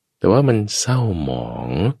แต่ว่ามันเศร้าหมอง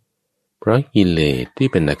เพราะกิเลสที่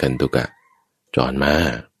เป็นอากันตุกะจรมา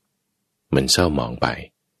มันเศร้าหมองไป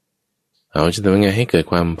เอาจะทำยังไงให้เกิด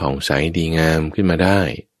ความผ่องใสดีงามขึ้นมาได้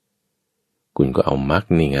คุณก็เอามรรค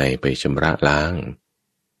นี่ไงไปชำระล้าง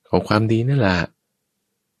เอาความดีนั่นแหละ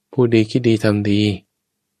พูดดีคิดดีทำดี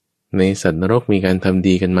ในสัตว์นรกมีการทำ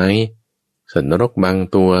ดีกันไหมสัตว์นรกบาง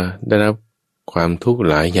ตัวได้รับความทุกข์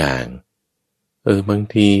หลายอย่างบาง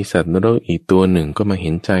ทีสัตว์นรกอีกตัวหนึ่งก็มาเ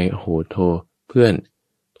ห็นใจโอ้โหโทเพื่อน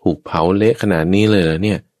ถูกเผาเละขนาดนี้เลยเหรอเ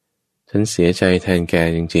นี่ยฉันเสียใจแทนแก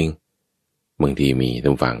จริงๆบางทีมี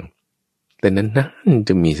ต้องฟังแต่นั้นจ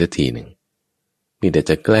ะมีสักทีหนึ่งมีแต่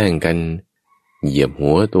จะแกล้งกันเหยียบ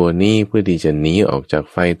หัวตัวนี้เพื่อที่จะหนีออกจาก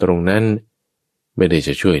ไฟตรงนั้นไม่ได้จ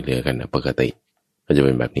ะช่วยเหลือกันนะปกติก็จะเ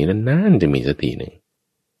ป็นแบบนี้นานๆจะมีสักทีหนึ่ง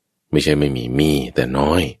ไม่ใช่ไม่มีแต่น้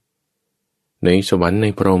อยในสวรรค์ใน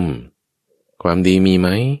พรหมความดีมีไหม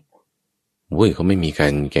เขาไม่มีกา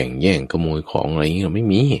รแข่งแย่งขโมยของอะไรอย่างนี้เราไม่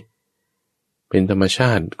มีเป็นธรรมช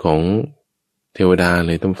าติของเทวดาเ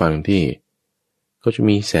ลยต้องฟังที่ก็จะ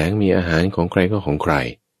มีแสงมีอาหารของใครก็ของใคร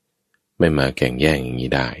ไม่มาแข่งแย่งอย่างนี้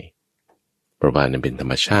ได้เพราะว่านั้นเป็นธร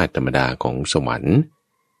รมชาติธรรมดาของสวรรค์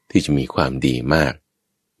ที่จะมีความดีมาก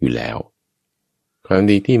อยู่แล้วความ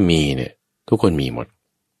ดีที่มีเนี่ยทุกคนมีหมด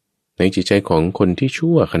ในจิตใจของคนที่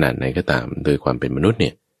ชั่วขนาดไหนก็ตามโดยความเป็นมนุษย์เ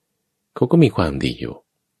นี่ยเขาก็มีความดีอยู่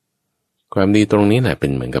ความดีตรงนี้แหละเป็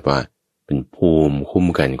นเหมือนกับว่าเป็นภูมิคุ้ม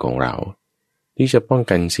กันของเราที่จะป้อง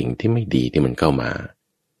กันสิ่งที่ไม่ดีที่มันเข้ามา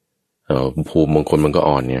ภูมิบางคนมันก็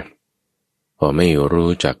อ่อนเนี่ยพอไม่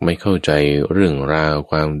รู้จักไม่เข้าใจเรื่องราว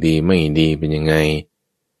ความดีไม่ดีเป็นยังไง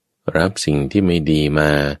รับสิ่งที่ไม่ดีมา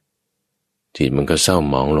จิตมันก็เศร้า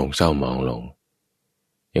หมองลง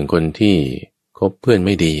อย่างคนที่คบเพื่อนไ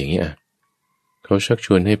ม่ดีอย่างเงี้ยเขาชักช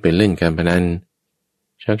วนให้ไปเล่นการพนัน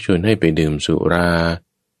ชักชวนให้ไปดื่มสุรา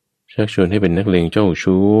ชักชวนให้เป็นนักเลงเจ้า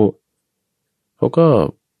ชู้เขาก็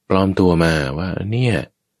ปลอมตัวมาว่าเนี่ย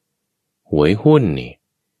หวยหุ้นนี่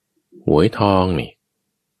หวยทองนี่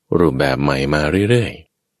รูปแบบใหม่มาเรื่อย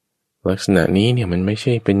ๆลักษณะนี้เนี่ยมันไม่ใ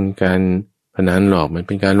ช่เป็นการพนันหรอกมันเ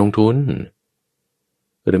ป็นการลงทุน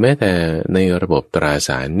หรือแม้แต่ในระบบตราส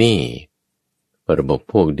ารหนี้ระบบ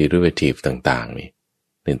พวก derivative ต่างๆนี่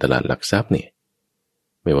ในตลาดหลักทรัพย์นี่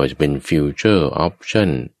ไม่ว่าจะเป็น future option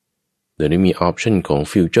เดี๋ยวนี้มี option ของ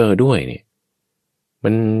future ด้วยเนี่ยมั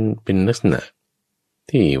นเป็นลักษณะ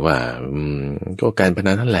ที่ว่าก็การพ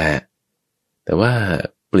นันนั่นแหละแต่ว่า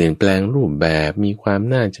เปลี่ยนแปลงรูปแบบมีความ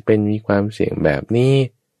น่าจะเป็นมีความเสี่ยงแบบนี้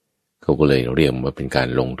เขาก็เลยเรียกว่าเป็นการ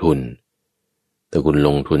ลงทุนแต่คุณล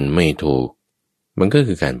งทุนไม่ถูกมันก็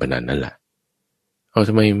คือการพนันนั่นแหละเอาท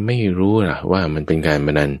ำไมไม่รู้ล่ะว่ามันเป็นการพ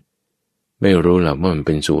นันไม่รู้หรอกว่ามันเ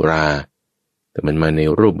ป็นสุราแต่มันมาใน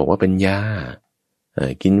รูปบอกว่าเป็นยา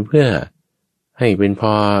กินเพื่อให้เป็นพ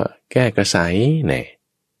อแก้กระสายเนี่ย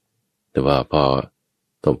แต่ว่าพอ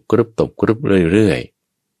ตบกรุบเรื่อย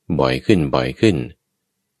ๆบ่อยขึ้น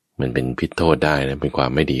มันเป็นพิษโทษได้นะเป็นควา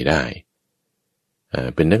มไม่ดีได้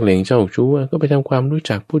เป็นนักเลงเจ้าชู้ก็ไปทำความรู้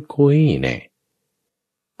จักพูดคุยเนี่ย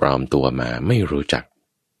ปลอมตัวมาไม่รู้จัก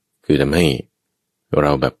คือทำให้เร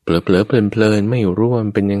าแบบเผลอเพลินไม่รู้ว่ามั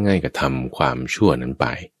นเป็นยังไงก็ทำความชั่วนั้นไป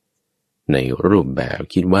ในรูปแบบ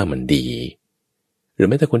คิดว่ามันดีหรือ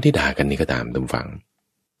แม้แต่คนที่ด่ากันนี่ก็ตามตามฟัง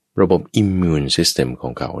ระบบ immune system ขอ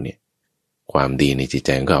งเขาเนี่ยความดีในจิตใจ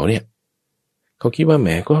ของเขาเนี่ยเขาคิดว่าแหม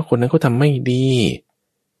ก็คนนั้นเขาทำไม่ดี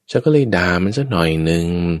ฉันก็เลยด่ามันสักหน่อยหนึ่ง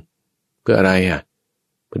เพื่ออะไร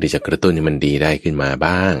เพื่อที่จะกระตุ้นให้มันดีได้ขึ้นมา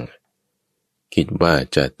บ้างคิดว่า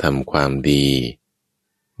จะทำความดี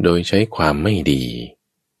โดยใช้ความไม่ดี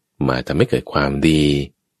มาทำให้เกิดความดี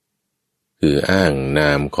คืออ้างน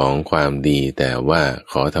ามของความดีแต่ว่า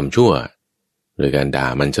ขอทำชั่วโดยการด่า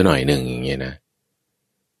มันสักหน่อยหนึ่งอย่างเงี้ยนะ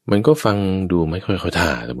มันก็ฟังดูไม่ค่อยเข้าท่า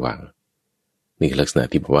ระวังนี่คือลักษณะ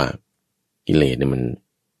ที่บอกว่ากิเลสเนี่ยมัน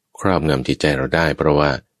ครอบงำจิตใจเราได้เพราะว่า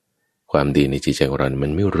ความดีในจิตใจของเรามั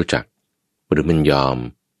นไม่รู้จักหรือมันยอม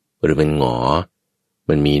หรือมันหงอ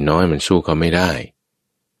มันมีน้อยมันสู้เขาไม่ได้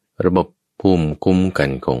ระบบภูมิคุ้มกัน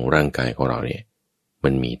ของร่างกายของเราเนี่ยมั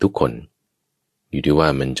นมีทุกคนอยู่ที่ว่า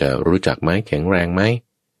มันจะรู้จักไหมแข็งแรงไหม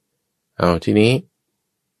เอาทีนี้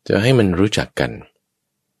จะให้มันรู้จักกัน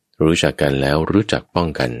แล้วรู้จักป้อง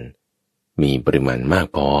กันมีปริมาณมาก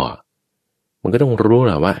พอมันก็ต้องรู้แห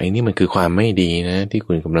ละว่าไอ้นี่มันคือความไม่ดีนะที่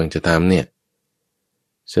คุณกำลังจะทำเนี่ย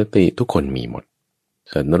สติทุกคนมีหมด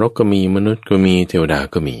สัตว์นรกก็มีมนุษย์ก็มีเทวดา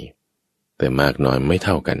ก็มีแต่มากน้อยไม่เ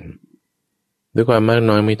ท่ากันด้วยความมาก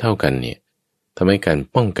น้อยไม่เท่ากันเนี่ยทำให้การ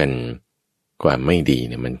ป้องกัน ความไม่ดี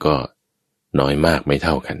เนี่ยมันก็น้อยมากไม่เ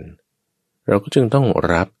ท่ากันเราก็จึงต้อง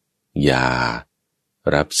รับยา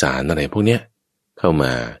รับสารอะไรพวกเนี้ยเข้าม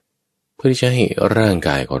าเพื่อที่จะให้ร่างก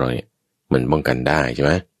ายของเราเนี่ยมันป้องกันได้ใช่ไห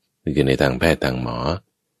มนี่คือในทางแพทย์ทางหมอ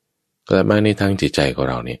กลับมาในทางจิตใจของ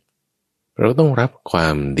เราเนี่ยเราต้องรับควา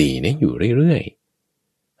มดีเนี่ยอยู่เรื่อย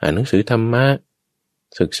ๆอ่านหนังสือธรรมะ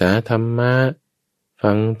ศึกษาธรรมะ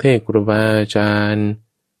ฟังเทศน์ครูบาอาจารย์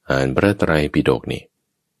อ่านพระไตรปิฎกนี่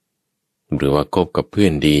หรือว่าคบกับเพื่อ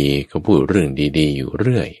นดีเขาพูดเรื่องดีๆอยู่เ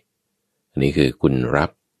รื่อยอันนี้คือคุณรับ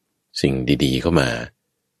สิ่งดีๆเข้ามา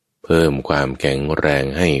เพิ่มความแข็งแรง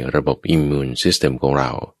ให้ระบบอิมมูนซิสเต็มของเร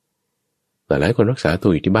าแต่หลายคนรักษาตั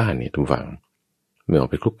วอยู่ที่บ้านเนี่ยทุกฝั่งไม่ออก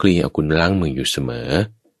ไปคลุกคลีเอาคุณล้างมืออยู่เสมอ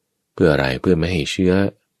เพื่ออะไรเพื่อไม่ให้เชื้อ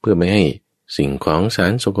เพื่อไม่ให้สิ่งของสา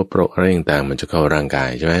รสกปรกอะไรต่างๆมันจะเข้าร่างกาย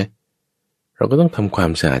ใช่ไหมเราก็ต้องทำควา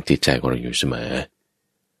มสะอาดจิตใจของเราอยู่เสมอ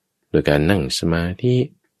โดยการนั่งสมาธิ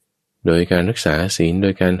โดยการรักษาศีลโด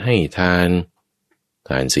ยการให้ทาน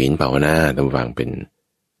ศีลภาวนาตามฟังเป็น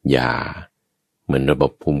ยาเหมือนระบ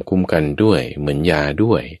บภูมิคุ้มกันด้วยเหมือนยา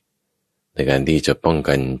ด้วยในการที่จะป้อง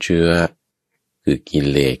กันเชื้อคือกิ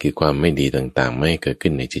เลสคือความไม่ดีต่างๆไม่เกิด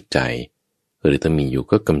ขึ้นในจิตใจหรือถ้ามีอยู่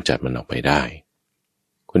ก็กำจัดมันออกไปได้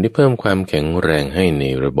คนที่เพิ่มความแข็งแรงให้ใน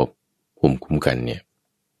ระบบภูมิคุ้มกันเนี่ย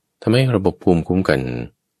ทำให้ระบบภูมิคุ้มกัน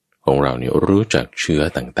ของเราเนี่ยรู้จักเชื้อ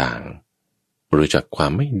ต่างๆรู้จักควา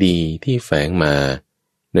มไม่ดีที่แฝงมา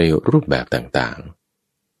ในรูปแบบต่าง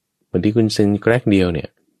ๆบางทีคุณเซ็นแกรกเดียวเนี่ย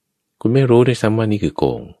คุณไม่รู้ด้วยซ้ำว่านี่คือโก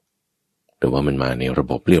งแต่ว่ามันมาในระ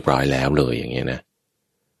บบเรียบร้อยแล้วเลยอย่างเงี้ยนะ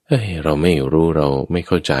เราไม่รู้เราไม่เ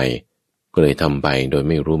ข้าใจก็เลยทำไปโดย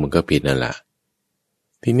ไม่รู้มันก็ผิดนั่นแหละ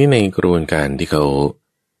ทีนี้ในกระบวนการที่เขา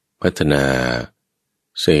พัฒนา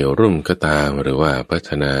เซรุ่มก็ตามหรือว่าพัฒ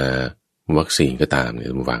นาวัคซีนก็ตามเนี่ย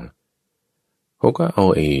ท่านผู้ฟังเขาก็เอา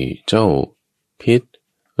เจ้าพิษ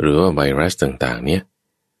หรือว่าไวรัสต่างๆเนี่ย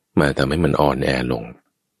มาทำให้มันอ่อนแอลง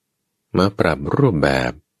มาปรับรูปแบ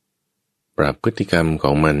บปรับพฤติกรรมข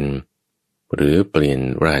องมันหรือเปลี่ยน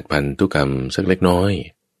รหัสพันธุกรรมสักเล็กน้อย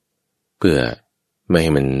เพื่อไม่ใ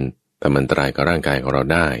ห้มันทำอันตรายกับร่างกายของเรา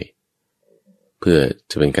ได้เพื่อ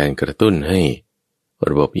จะเป็นการกระตุ้นให้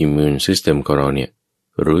ระบบอิมมูนซิสเต็มของเราเนี่ย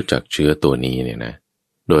รู้จักเชื้อตัวนี้เนี่ยนะ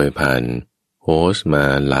โดยผ่านโฮสต์มา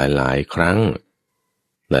หลายๆครั้ง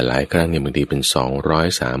หลายๆครั้งเนี่ยบางทีเป็น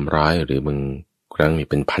200 300หรือบางครั้งนี่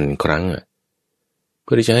เป็น1,000 ครั้งเ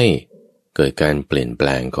พื่อที่จะให้เกิดการเปลี่ยนแปล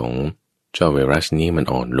งของเจ้าไวรัสนี้มัน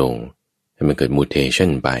อ่อนลงให้มันเกิดมูเทชั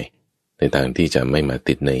นไปในทางที่จะไม่มา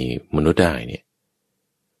ติดในมนุษย์ได้เนี่ย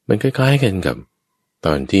มันคล้ายๆกันกับต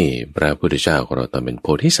อนที่พระพุทธเจ้าของเราตอนเป็นโพ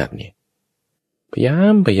ธิสัตว์เนี่ยพยา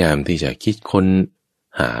ยามที่จะคิดค้น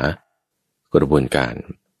หากระบวนการ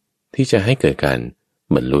ที่จะให้เกิดการ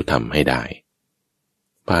บรรลุธรรมให้ได้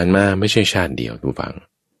ผ่านมาไม่ใช่ชาติเดียวทุกฝัง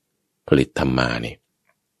ผลิตธรรมาเนี่ย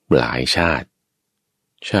หลายชา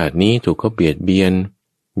ตินี้ถูกเขาเบียดเบียน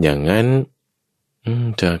อย่างนั้น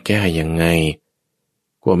จะแก้ยังไง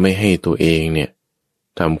ก็ไม่ให้ตัวเองเนี่ย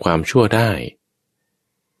ทำความชั่วได้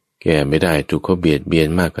แก้ไม่ได้ถูกเขาเบียดเบียน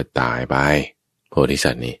มากก็ตายไปโพธิ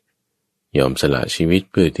สัตว์นี่ยอมสละชีวิต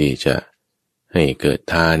เพื่อที่จะให้เกิด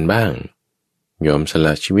ทานบ้างยอมสล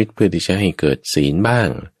ะชีวิตเพื่อที่จะให้เกิดศีลบ้าง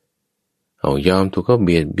เอายอมถูกเขาเ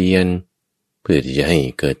บียดเบียนเพื่อที่จะให้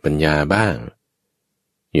เกิดปัญญาบ้าง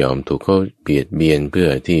ยอมถูกเขาเบียดเบียนเพื่อ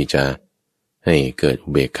ที่จะให้เกิดอุ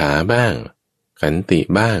เบกขาบ้างขันติ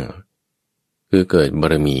บ้างคือเกิดบา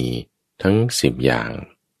รมีทั้ง10อย่าง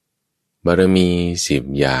บารมี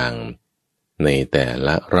10อย่างในแต่ล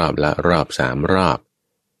ะรอบ3 รอบ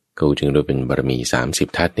ก็จึงเรียกเป็นบารมี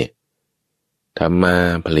30 ทัศเนี่ยทำมา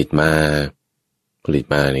ผลิตม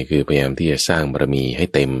านี่คือพยายามที่จะสร้างบารมีให้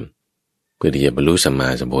เต็มเพื่อที่จะบรรลุสัมมา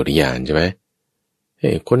สัมโพธิญาณใช่ไหม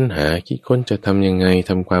ค้นหาคิดค้นจะทำยังไง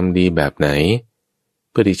ทำความดีแบบไหน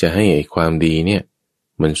เพื่อที่จะให้ความดีเนี่ย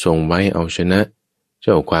มันทรงไว้เอาชนะเ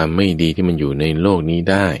จ้าความไม่ดีที่มันอยู่ในโลกนี้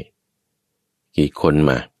ได้กี่คน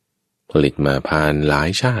มาผลิตมาผ่านหลาย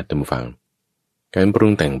ชาติท่านผู้ฟังการปรุ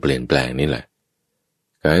งแต่งเปลี่ยนแปลงนี่แหละ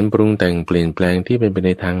การปรุงแต่งเปลี่ยนแปลงที่เป็นไปใน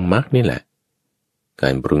ทางมรรคนี่แหละกา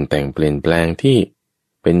รปรุงแต่งเปลี่ยนแปลงที่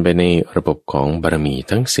เป็นไปในระบบของบารมี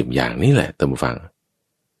ทั้ง10อย่างนี่แหละท่านผู้ฟัง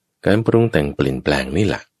การปรุงแต่งเปลี่ยนแปลงนี่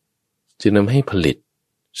แหละจะนำให้ผลิต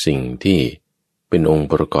สิ่งที่เป็นองค์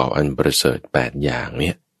ประกอบอันประเสริฐ8อย่างเ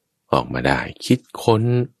นี่ยออกมาได้คิดค้น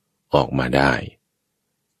ออกมาได้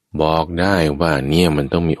บอกได้ว่าเนี่ยมัน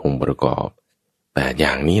ต้องมีองค์ประกอบ8อ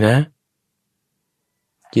ย่างนี้นะ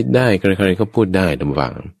คิดได้ใครๆก็พูดได้ท่านผู้ฟั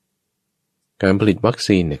งการผลิตวัค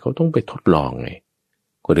ซีนเนี่ยเขาต้องไปทดลองไง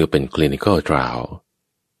ก็เรียกเป็น clinical trial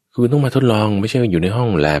คือต้องมาทดลองไม่ใช่อยู่ในห้อง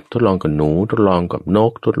แลบทดลองกับหนูทดลองกับน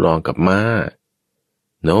กทดลองกับม้า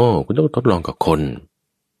โนคุณต้องทดลองกับคน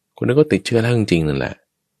คุณก็ติดเชื้อแล้วจริงๆนั่นแหละ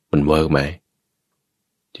มันเวิร์กไหม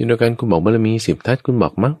เช่นเดียวกันคุณบอกบารมี10 ทัศคุณบอ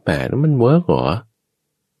กมรรค8แล้วมันเวิร์กเหรอ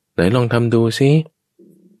ไหนลองทำดูสิ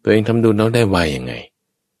ตัวเองทำดูแล้วได้ไวยังไง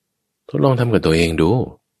ทดลองทำกับตัวเองดู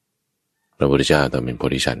พระพุทธเจ้าตอนเป็นโพ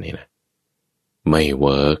ธิสัตว์นี่นะไม่เ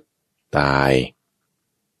วิร์กตาย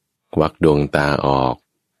ควักดวงตาออก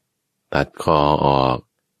ตัดคอออก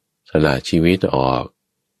สละชีวิตออก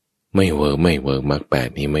ไม่เวิร์กมรรค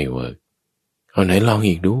8นี้ไม่เวิร์กเอาไหนลอง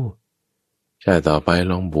อีกดูชาติต่อไป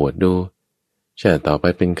ลองบวชดูชาติต่อไป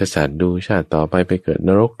เป็นกษัตริย์ดูชาติต่อไปไปเกิดน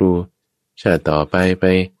รกดูชาติต่อไป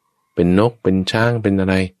เป็นนกเป็นช้างเป็นอะ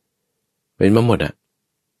ไรเป็นมาหมดอะ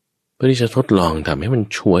เพื่อที่จะทดลองทำให้มัน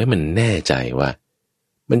ช่วยมันแน่ใจว่า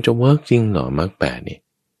มันจะเวิร์กจริงหรอมรรค8นี่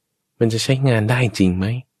มันจะใช้งานได้จริงไหม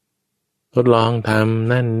ทดลองท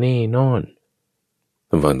ำนั่นนี่โน่น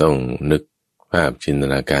ท่านฟังต้องนึกภาพจินต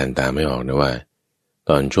นาการตามไม่ออกนะว่า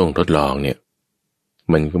ตอนช่วงทดลองเนี่ย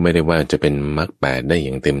มันก็ไม่ได้ว่าจะเป็นมรรค8ได้อ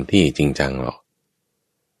ย่างเต็มที่จริงจังหรอก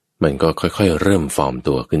มันก็ค่อยๆเริ่มฟอร์ม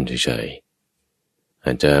ตัวขึ้นเฉยๆอ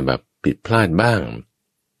าจจะแบบผิดพลาดบ้าง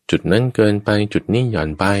จุดนั้นเกินไปจุดนี้หย่อน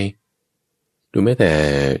ไปดูแม้แต่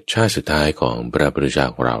ชาติสุดท้ายของพระพุทธเจ้า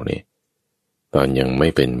ของเราเนี่ยตอนยังไม่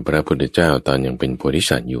เป็นพระพุทธเจ้าตอนยังเป็นโพธิ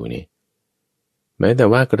สัตว์อยู่นี่แม้แต่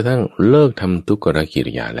ว่ากระทั่งเลิกทำทุกขกิ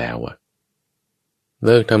ริยาแล้วอะเ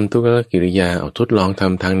ลิกทำทุกขกิริยาเอาทดลองท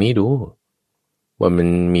ำทางนี้ดูว่ามัน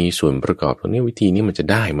มีส่วนประกอบตรงนี้วิธีนี้มันจะ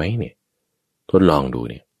ได้ไหมเนี่ยทดลองดู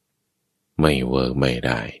เนี่ยไม่เวิร์กไม่ไ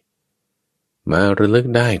ด้มาระลึก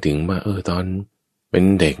ได้ถึงว่าตอนเป็น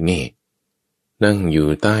เด็กนี่นั่งอยู่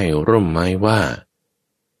ใต้ร่มไม้ว่า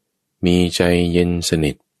มีใจเย็นส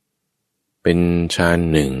นิทเป็นฌาน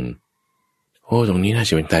หนึ่งตรงนี้น่า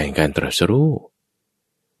จะเป็นแต่งการตรัสรู้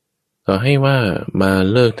ต่อให้ว่ามา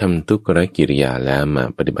เลิกทำทุกขกิริยาแล้วมา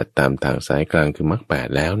ปฏิบัติตามทางสายกลางคือมรรค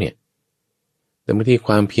8แล้วเนี่ยแต่บางทีค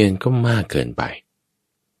วามเพียรก็มากเกินไป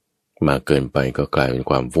ก็กลายเป็น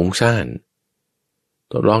ความฟุ้งซ่าน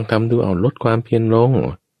ทดลองทำดูเอาลดความเพียรลง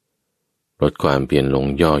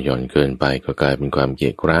ย่อหย่อนเกินไปก็กลายเป็นความเกี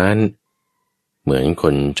ยจคร้านเหมือนค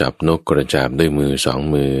นจับนกกระจาบด้วยมือ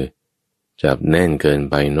2 มือจับแน่นเกิน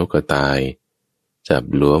ไปนกก็ตายจับ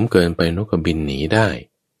หลวมเกินไปนกก็บินหนีได้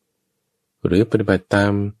หรือปฏิบัติตา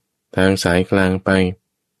มทางสายกลางไป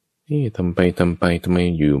ทำไปทำไม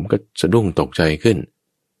อยู่มันก็สะดุ้งตกใจขึ้น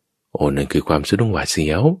นั่นคือความสะดุ้งหวาดเสี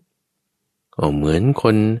ยวเหมือนค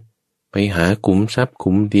นไปหาขุมทรัพย์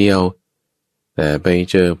ขุมเดียวแต่ไป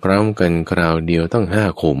เจอพร้อมกันคราวเดียวต้อง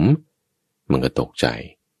5 ขุมมันก็ตกใจ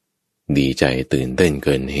ดีใจตื่นเต้นเ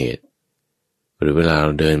กินเหตุหรือเวลาเร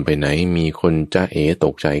าเดินไปไหนมีคนจ้าเอต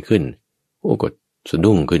กใจขึ้นก็สะ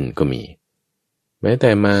ดุ้งขึ้นก็มีแม้แต่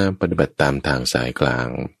มาปฏิบัติตามทางสายกลาง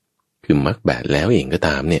คือมรรค8แล้วเองก็ต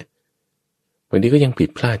ามเนี่ยบางทีก็ยังผิด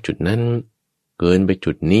พลาดจุดนั้นเกินไป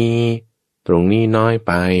จุดนี้ตรงนี้น้อย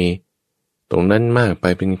ไปตรงนั้นมากไป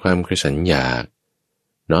เป็นความกระสันอยาก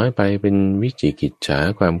น้อยไปเป็นวิจิกิจฉา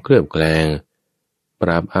ความเคลือบแคลงป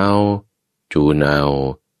รับเอาจูนเอา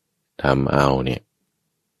ทำเอาเนี่ย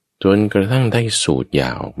จนกระทั่งได้สูตรยา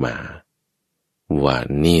ออกมาว่า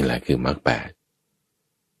นี่แหละคือมรรค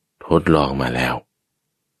8ทดลองมาแล้ว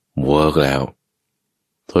เวิร์กแล้ว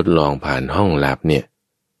ทดลองผ่านห้องแลบเนี่ย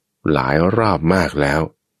หลายรอบมากแล้ว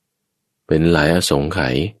เป็นหลายอสงไข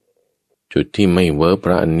ยจุดที่ไม่เวิร์กเพ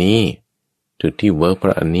ราะอันนี้จุดที่เวิร์กเพร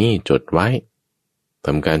าะอันนี้จดไว้ท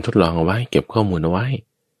ำการทดลองเอาไว้เก็บข้อมูลเอาไว้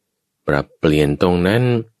ปรับเปลี่ยนตรงนั้น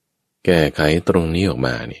แก้ไขตรงนี้ออกม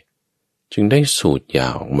าเนี่ยจึงได้สูตรยา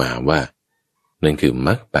วออกมาว่านั่นคือม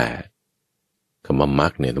รรค8คำว่ามรร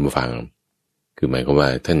คเนี่ยท่านผู้ฟังคือหมายความว่า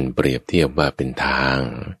ท่านเปรียบเทียบว่าเป็นทาง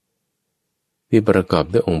ที่ประกอบ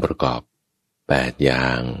ด้วยองค์ประกอบ8อย่า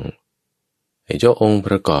งไอ้เจ้าองค์ป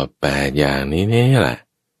ระกอบ8อย่างนี้นี่แหละ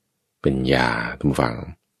เป็นยาท่านผู้ฟัง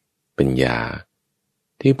เป็นยา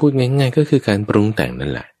ที่พูดง่ายๆก็คือการปรุงแต่งนั่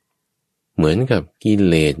นแหละเหมือนกับกิเ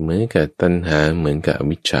ลสเหมือนกับตัณหาเหมือนกับอ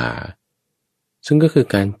วิชชาซึ่งก็คือ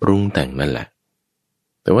การปรุงแต่งนั่นแหละ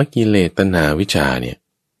แต่ว่ากิเลสตัณหาวิชชาเนี่ย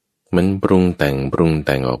มันปรุงแต่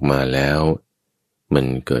งออกมาแล้วมัน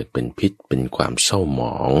เกิดเป็นพิษเป็นความเศร้าหม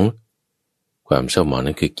องความเศร้าหมอง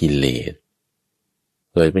นั่นคือกิเลส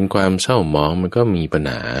เกิดเป็นความเศร้าหมองมันก็มีปัญ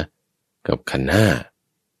หากับขันธ์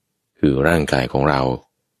5คือร่างกายของเรา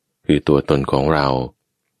คือตัวตนของเรา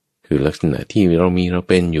คือลักษณะที่เรา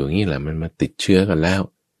เป็นอยู่นี่แหละมันมาติดเชื้อกันแล้ว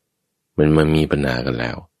มันมามีปัญหากันแล้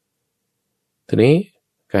วทีนี้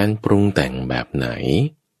การปรุงแต่งแบบไหน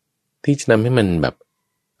ที่จะทำให้มันแบบ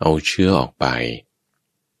เอาเชื้อออกไป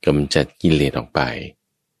กำจัดกิเลสออกไป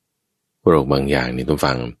โรคบางอย่างนี่ต้อง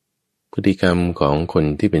ฟังพฤติกรรมของคน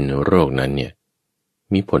ที่เป็นโรคนั้นเนี่ย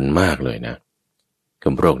มีผลมากเลยนะ กั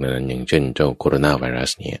บโรคนั้นอย่างเช่นเจ้าโคโรนาไวรั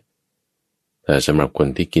สเนี่ยแต่สำหรับคน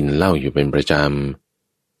ที่กินเหล้าอยู่เป็นประจ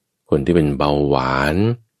ำคนที่เป็นเบาหวาน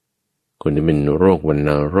คนที่เป็นโรควัณ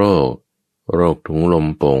โรคโรคถุงลม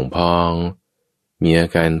โป่งพองมีอา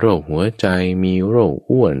การโรคหัวใจมีโรค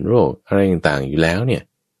อ้วนโรคอะไรต่างๆอยู่แล้วเนี่ย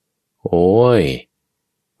โอ้ย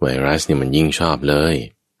ไวรัสเนี่ยมันยิ่งชอบเลย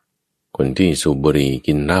คนที่สูบบุหรี่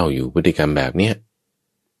กินเหล้าอยู่พฤติกรรมแบบเนี้ย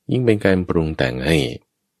ยิ่งเป็นการปรุงแต่งให้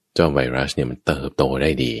เจ้าไวรัสเนี่ยมันเติบโตได้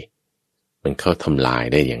ดีมันเข้าทำลาย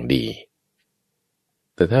ได้อย่างดี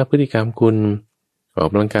แต่ถ้าพฤติกรรมคุณออก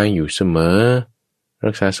กำลังกายอยู่เสมอ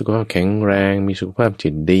รักษาสุขภาพแข็งแรงมีสุขภาพจิ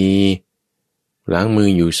ตดีล้างมือ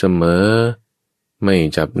อยู่เสมอไม่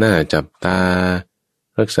จับหน้าจับตา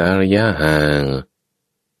รักษาระยะห่าง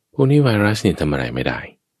พวกนี้ไวรัสนี่ทำอะไรไม่ได้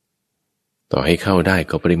ต่อให้เข้าได้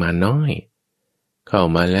ก็ปริมาณน้อยเข้า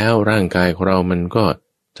มาแล้วร่างกายของเรามันก็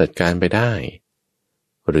จัดการไปได้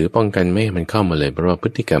หรือป้องกันไม่ให้มันเข้ามาเลยเพราะว่าพฤ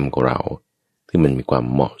ติกรรมของเราที่มันมีความ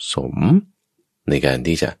เหมาะสมในการ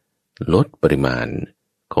ที่จะลดปริมาณ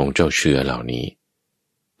ของเจ้าเชื้อเหล่านี้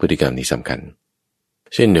พฤติกรรมนี้สำคัญ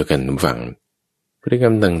เช่นเดียวกันทุกฝั่งพฤติกร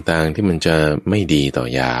รมต่างๆที่มันจะไม่ดีต่อ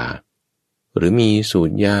ยาหรือมีสู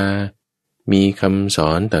ตรยามีคำส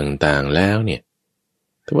อนต่างๆแล้วเนี่ย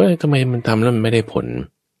แต่ว่าทำไมมันทำแล้วมันไม่ได้ผล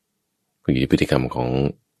อยู่ที่พฤติกรรมของ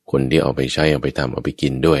คนที่เอาไปใช้เอาไปทำเอาไปกิ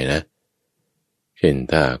นด้วยนะเช่น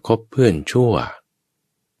ถ้าคบเพื่อนชั่ว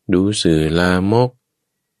ดูสื่อลามก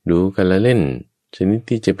ดูกันละเล่นชนิด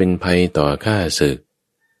ที่จะเป็นภัยต่อข้าศึก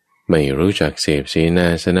ไม่รู้จักเสพเสนา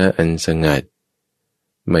สนะอันสงัด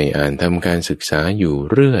ไม่อ่านทำการศึกษาอยู่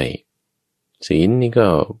เรื่อยศีลนี่ก็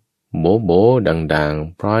โบโบดัง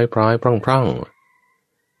ๆพร้อยๆพร่อง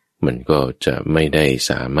ๆมันก็จะไม่ได้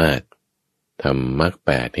สามารถทำมรรคแป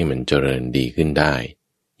ดให้มันเจริญดีขึ้นได้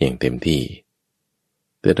อย่างเต็มที่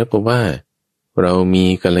แต่ถ้าบอกว่าเรามี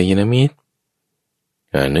กัลยาณมิตร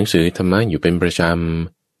อ่านหนังสือธรรมะอยู่เป็นประจ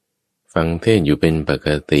ำฟังเทศน์อยู่เป็นปก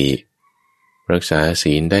ติรักษา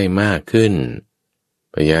ศีลได้มากขึ้น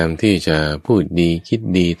พยายามที่จะพูดดีคิด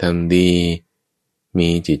ดีทำดีมี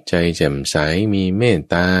จิตใจแจ่มใสมีเมต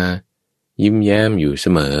ตายิ้มแย้มอยู่เส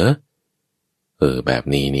มอแบบ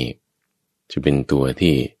นี้นี่จะเป็นตัว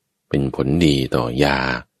ที่เป็นผลดีต่อยา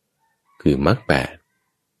คือมรรคแปด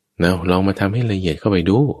นะลองมาทำให้ละเอียดเข้าไป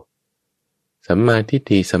ดูสัมมาทิฏ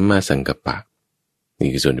ฐิสัมมาสังกัปปะนี่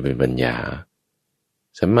คือส่วนที่เป็นปัญญา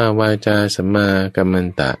สัมมาวาจาสัมมากัมมัน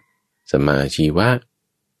ตะสัมมาชีวะ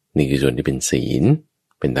นี่คือส่วนที่เป็นศีล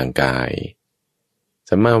เป็นทางกาย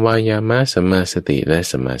สัมมาวายามะสัมมาสติและ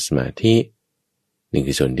สัมมาสมาธินี่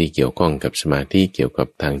คือส่วนที่เกี่ยวข้องกับสมาธิเกี่ยวกับ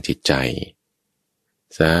ทางจิตใจ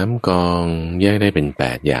3กองแยกได้เป็น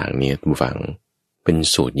8อย่างนี้ทุกฝังเป็น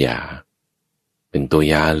สูตรยาเป็นตัว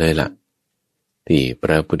ยาเลยล่ะที่พ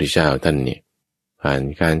ระพุทธเจ้าท่านเนี่ยผ่าน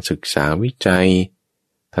การศึกษาวิจัย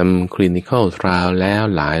ทำ clinical trial แล้ว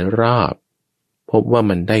หลายรอบพบว่า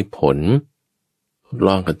มันได้ผลทดล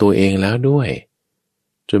องกับตัวเองแล้วด้วย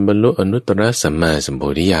จนบรรลุอนุตตรสัมมาสัมโพ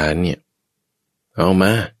ธิญาณเนี่ยเอ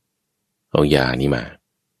ายานี่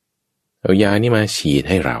มาฉีด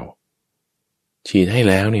ให้เราฉีดให้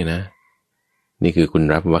แล้วเนี่ยนะนี่คือคุณ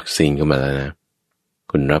รับวัคซีนเข้ามาแล้วนะ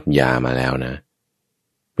คุณรับยามาแล้วนะ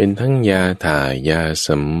เป็นทั้งยาถ่ายยาส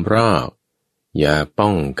ำรอกยาป้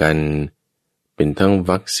องกันเป็นทั้ง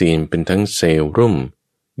วัคซีนเป็นทั้งเซรุ่ม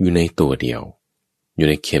อยู่ในตัวเดียวอยู่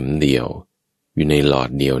ในเข็มเดียวอยู่ในหลอด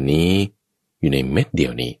เดียวนี้อยู่ในเม็ดเดีย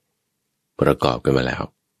วนี้ประกอบกันมาแล้ว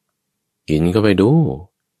กินก็ไปดู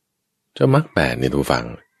เจ้ามรรคแปดในตัวฟัง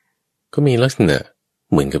ก็มีลักษณะ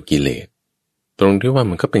เหมือนกับกิเลสตรงที่ว่า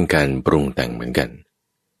มันก็เป็นการปรุงแต่งเหมือนกัน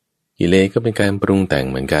กิเลสก็เป็นการปรุงแต่ง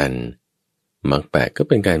เหมือนกันมรรคแปดก็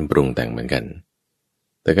เป็นการปรุงแต่งเหมือนกัน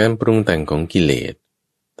แต่การปรุงแต่งของกิเลส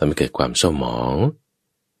ทำให้เกิดความเศร้าหมอง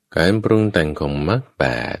การปรุงแต่งของมรรคแป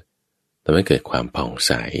ดทำให้เกิดความผ่องใ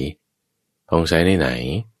สในไหน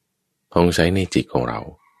ผ่องใสในจิตของเรา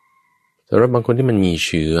สำหรับบางคนที่มันมีเ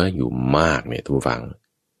ชื้ออยู่มากเนี่ยทุกฝัง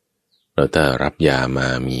เราถ้ารับยามา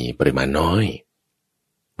มีปริมาณน้อย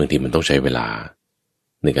บางทีมันต้องใช้เวลา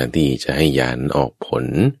ในการที่จะให้ยานั้นออกผล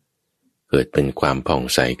เกิดเป็นความผ่อง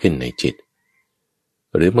ใสขึ้นในจิต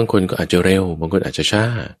หรือบางคนก็อาจจะเร็วบางคนอาจจะช้า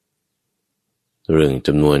เรื่องจ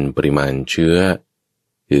ำนวนปริมาณเชื้อ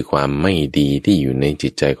คือความไม่ดีที่อยู่ในจิ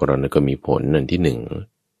ตใจของเรานั้นก็มีผลอันที่หนึ่ง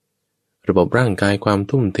ระบบร่างกายความ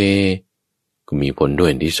ทุ่มเทก็มีผลด้วย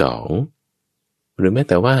อันที่สองหรือแม้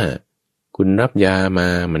แต่ว่าคุณรับยามา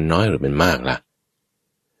มันน้อยหรือมันมากล่ะ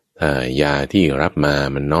ถ้ายาที่รับมา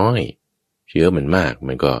มันน้อยเชื้อมันมาก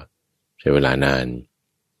มันก็ใช้เวลานาน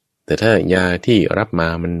แต่ถ้ายาที่รับมา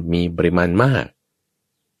มันมีปริมาณมาก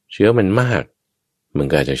เชื้อมันมากมัน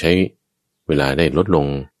ก็อาจจะใช้เวลาได้ลดลง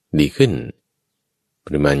ดีขึ้น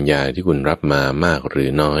ริมาณยาที่คุณรับมามากหรือ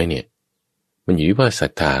น้อยเนี่ยมันอยู่ที่ว่าศรั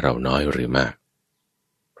ทธาเราน้อยหรือมาก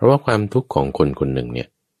เพราะว่าความทุกข์ของคนคนหนึ่งเนี่ย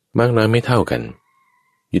มากน้อยไม่เท่ากัน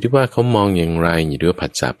อยู่ที่ว่าเขามองอย่างไรอยู่ที่ว่าผั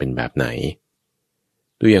สสะเป็นแบบไหน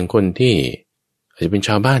ตัวอย่างคนที่อาจจะเป็นช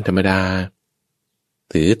าวบ้านธรรมดา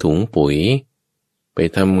ถือถุงปุ๋ยไป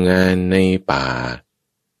ทำงานในป่า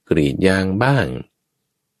กรีดยางบ้าง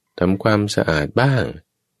ทำความสะอาดบ้าง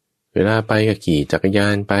เวลาไปก็ขี่จักรยา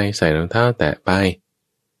นไปใส่รองเท้าแตะไป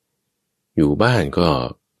อยู่บ้านก็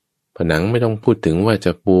ผนังไม่ต้องพูดถึงว่าจ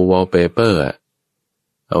ะปูวอลเปเปอร์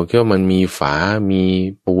เอาแค่ว่ามันมีฝามี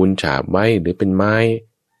ปูนฉาบไว้หรือเป็นไม้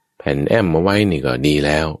แผ่นแอมมาไว้นี่ก็ดีแ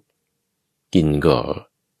ล้วกินก็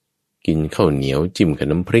กินข้าวเหนียวจิ้มกับ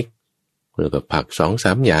น้ำพริกแล้วก็ผัก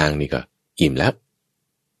2-3อย่างนี่ก็อิ่มแล้ว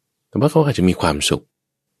แต่ว่าเขาอาจจะมีความสุข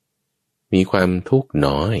มีความทุกข์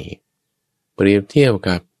น้อยเปรียบเทียบ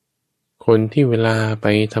กับคนที่เวลาไป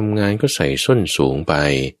ทำงานก็ใส่ส้นสูงไป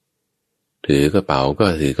ถือกระเป๋าก็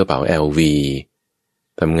ถือกระเป๋า LV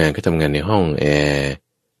ทำงานก็ทำงานในห้องแอร์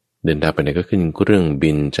เดินทางไปไหนก็ขึ้นเครื่อง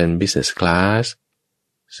บินชั้น business class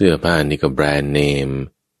เสื้อผ้านี่ก็แบรนด์เนม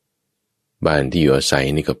บ้านที่อยู่อาศัย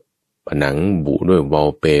นี่ก็ผนังบุด้วยวอล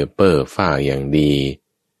เปเปอร์ฝ้าอย่างดี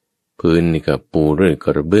พื้นนี่ก็ปูด้วยก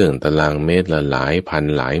ระเบื้องตารางเมตรละหลายพัน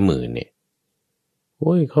หลายหมื่นเนี่ยโ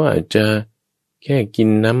อ้ยเขาอาจจะแค่กิน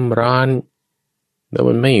น้ำร้อนแล้ว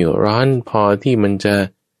มันไม่ร้อนพอที่มันจะ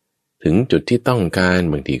ถึงจุดที่ต้องการ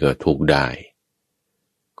บางทีก็ทุกข์ได้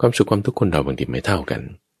ความสุขความทุกข์คนเราบางทีไม่เท่ากัน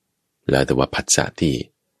แล้วแต่ว่าผัสสะที่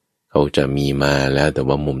เขาจะมีมาแล้วแต่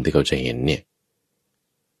ว่ามุมที่เขาจะเห็นเนี่ย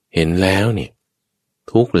เห็นแล้วเนี่ย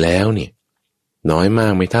ทุกข์แล้วเนี่ยน้อยมา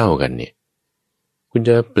กไม่เท่ากันเนี่ยคุณจ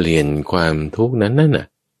ะเปลี่ยนความทุกข์นั้นน่ะ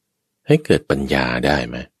ให้เกิดปัญญาได้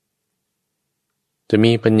ไหมจะ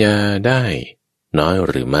มีปัญญาได้น้อย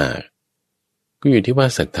หรือมากก็อยู่ที่ว่า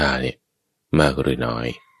ศรัทธาเนี่ยมากหรือน้อย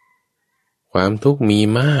ความทุกข์มี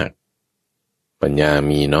มากปัญญา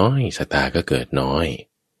มีน้อยศรัทธาก็เกิดน้อย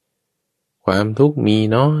ความทุกข์มี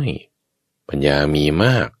น้อยปัญญามีม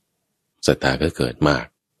ากศรัทธาก็เกิดมาก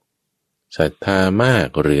ศรัทธามาก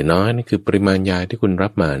หรือน้อยนั่นคือปริมาณยาที่คุณรั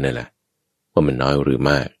บมานั่นแหละว่ามันน้อยหรือ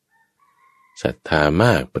มากศรัทธาม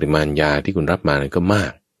ากปริมาณยาที่คุณรับมานั้นก็มา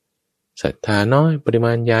กศรัทธาน้อยปริม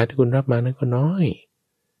าณยาที่คุณรับมานั้นก็น้อย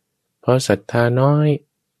เพราะศรัทธาน้อย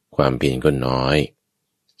ความเพียรก็น้อย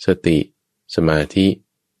สติสมาธิ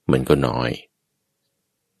มันก็น้อย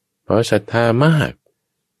เพราะศรัทธามาก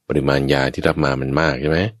ปริมาณยาที่รับมามันมากใช่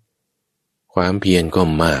ไหมความเพียรก็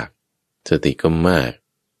มากสติก็มาก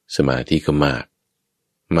สมาธิก็มาก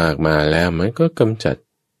มาแล้วมันก็กำจัด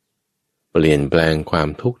เปลี่ยนแปลงความ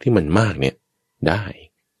ทุกข์ที่มันมากเนี่ยได้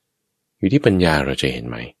อยู่ที่ปัญญาเราจะเห็น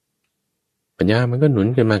ไหมปัญญามันก็หนุน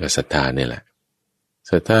กันมากับศรัทธาเนี่ยแหละ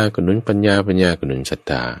ศรัทธาก็หนุนปัญญาปัญญาก็หนุนศรัท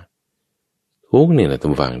ธาทุกเนี่ยแหละต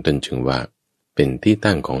ำฝังจนถึงว่าเป็นที่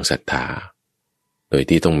ตั้งของศรัทธาโดย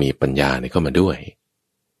ที่ต้องมีปัญญาเข้ามาด้วย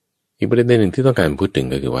อีกประเด็นหนึ่งที่ต้องการพูดถึง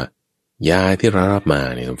ก็คือว่ายาที่เรารับมา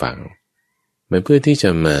เนี่ยตำฝังมันเพื่อที่จะ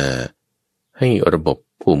มาให้ระบบ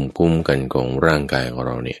ภูมิคุ้มกันของร่างกายของเ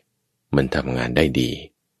ราเนี่ยมันทำงานได้ดี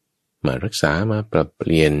มารักษามาปรับเป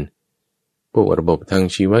ลี่ยนพวกระบบทาง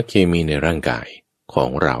ชีวเคมีในร่างกายของ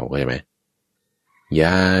เราใช่ไหมย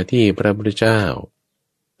าที่พระพุทธเจ้า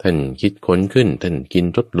ท่านคิดค้นขึ้นท่านกิน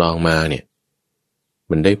ทดลองมาเนี่ย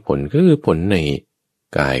มันได้ผลก็คือผลใน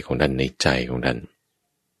กายของท่านในใจของท่าน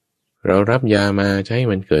เรารับยามาจะให้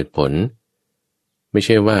มันเกิดผลไม่ใ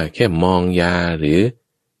ช่ว่าแค่มองยาหรือ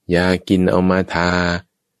ยากินเอามาทา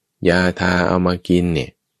ยาทาเอามากินเนี่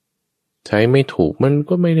ยใช้ไม่ถูกมัน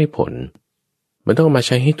ก็ไม่ได้ผลมันต้องมาใ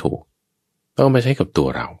ช้ให้ถูกต้องมาใช้กับตัว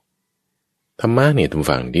เราธรรมะเนี่ยทุก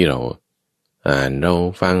ฝั่งที่เราอ่านเรา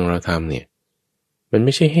ฟังเราทำเนี่ยมันไ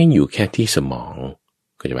ม่ใช่ให้อยู่แค่ที่สมอง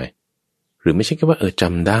เข้าใจไหมหรือไม่ใช่แค่ว่าจ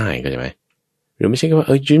ำได้เข้าใจไหมหรือไม่ใช่แค่ว่า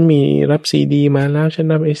ฉันมีรับซีดีมาแล้วฉัน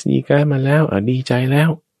รับ SD การ์ดมาแล้วดีใจแล้ว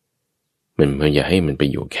มันอย่าให้มันไป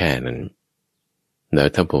อยู่แค่นั้นแล้ว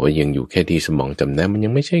ถ้าบอกว่ายังอยู่แค่ที่สมองจำได้มันยั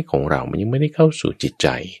งไม่ใช่ของเรามันยังไม่ได้เข้าสู่จิตใจ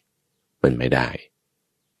มันไม่ได้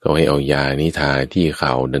ก็ให้เอายานี้ทาที่เข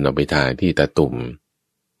าเดินเอาไปทาที่ตาตุ่ม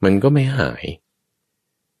มันก็ไม่หาย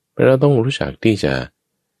เพราะเราต้องรู้จักที่จะ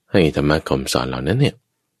ให้ธรรมะคำสอนเหล่านั้นเนี่ย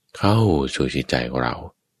เข้าสู่จิตใจของเรา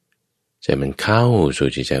ใจมันเข้าสู่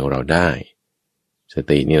จิตใจของเราได้ส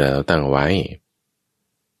ตินี่แหละเราตั้งไว้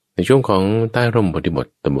ในช่วงของใต้ร่มโพธิบท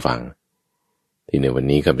ตามฟังที่ในวัน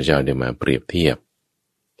นี้ข้าพเจ้าได้มาเปรียบเทียบ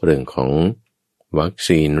เรื่องของวัค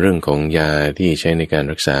ซีนเรื่องของยาที่ใช้ในการ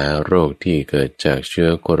รักษาโรคที่เกิดจากเชื้อ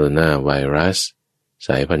โคโรนาไวรัสส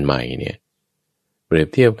ายพันธุ์ใหม่เนี่ยเปรียบ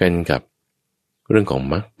เทียบกันกับเรื่องของ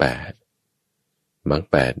มรรค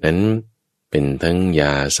8นั้นเป็นทั้งย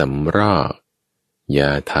าสำรอก ย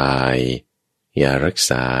าถ่ายยารัก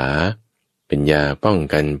ษาเป็นยาป้อง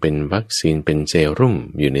กันเป็นวัคซีนเป็นเซรุ่ม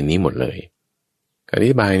อยู่ในนี้หมดเลยการอ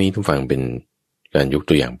ธิบายนี้ทุกฝั่งเป็นการยก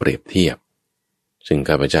ตัวอย่างเปรียบเทียบซึ่ง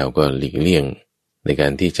ข้าพเจ้าก็หลีกเลี่ยงในกา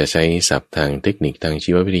รที่จะใช้ศัพท์ทางเทคนิคทาง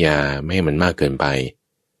ชีววิทยาไม่ให้มันมากเกินไป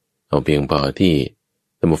เอาเพียงพอที่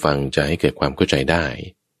ท่านผู้ฟังจะให้เกิดความเข้าใจได้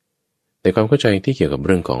แต่ความเข้าใจที่เกี่ยวกับเ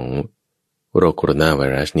รื่องของโรคโคโรนาไว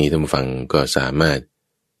รัสนี้ท่านผู้ฟังก็สามารถ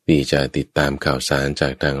ที่จะติดตามข่าวสารจา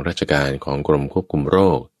กทางราชการของกรมควบคุมโร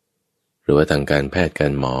คหรือว่าทางการแพทย์กา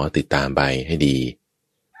รหมอติดตามไปให้ดี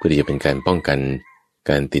เพื่อที่จะเป็นการป้องกัน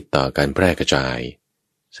การติดต่อการแพร่กระจาย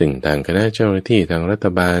ซึ่งทางคณะเจ้าหน้าที่ทางรัฐ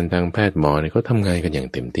บาลทางแพทย์หมอเนี่ยเขาทำงานกันอย่าง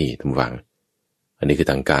เต็มที่ท่านผู้ฟังอันนี้คือ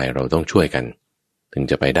ทางกายเราต้องช่วยกันถึง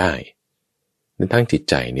จะไปได้ในทางจิต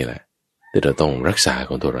ใจนี่แหละที่เราต้องรักษาข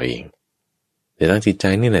องตัวเราเองในทางจิตใจ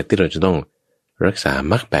นี่แหละที่เราจะต้องรักษา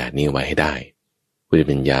มรรค8นี้ไว้ให้ได้เพื่อเ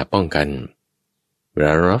ป็นยาป้องกันเวล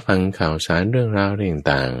าเราฟังข่าวสารเรื่องราว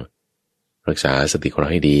ต่างๆรักษาสติของเรา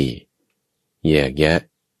ให้ดีแยกแยะ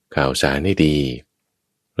ข่าวสารให้ดี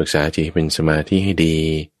รักษาจิตให้เป็นสมาธิให้ดี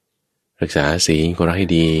รักษาศีลของเราให้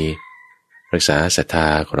ดีรักษาศรัทธา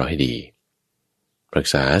ของเราให้ดีรัก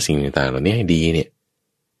ษาสิ่งต่างๆเหล่านี้ให้ดีเนี่ย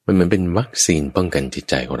มันเหมือนเป็นวัคซีนป้องกันจิต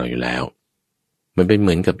ใจของเราอยู่แล้วมันเป็นเห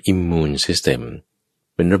มือนกับอิมมูนซิสเต็ม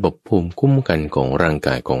เป็นระบบภูมิคุ้มกันของร่างก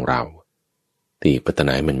ายของเราที่พัฒน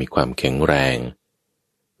าให้มันมีความแข็งแรง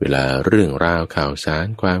เวลาเรื่องราวข่าวสาร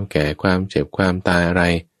ความแก่ความเจ็บความตายอะไร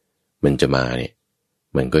มันจะมาเนี่ย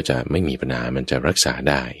มันก็จะไม่มีปัญหามันจะรักษา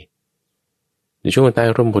ได้ในช่วงใต้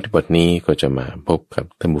ร่มโพธิบทนี้ก็จะมาพบกับ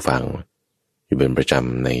ท่านผู้ฟังอยู่เป็นประจ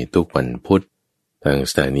ำในทุกวันพุธทาง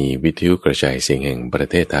สถานีวิทยุกระจายเสียงแห่งประ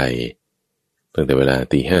เทศไทยตั้งแต่เวลา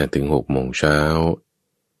 5:00 ถึง 6:00 น.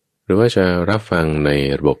หรือว่าจะรับฟังใน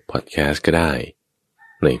ระบบพอดแคสต์ก็ได้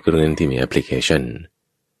ในเครื่องที่มีแอปพลิเคชัน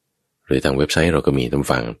หรือทางเว็บไซต์เราก็มีท่าน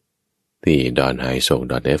ฟังที่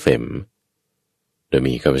donhaisok.fm โดย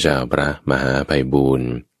มีข้าพเจ้าพระมหาไพบูลย์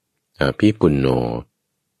อภิปุณโญ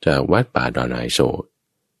จากวัดป่าดอนไฮโซก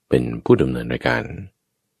เป็นผู้ดำเนินรายการ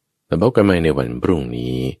แล้วพบกันใหม่ในวันพรุ่ง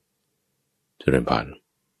นี้เจริญพร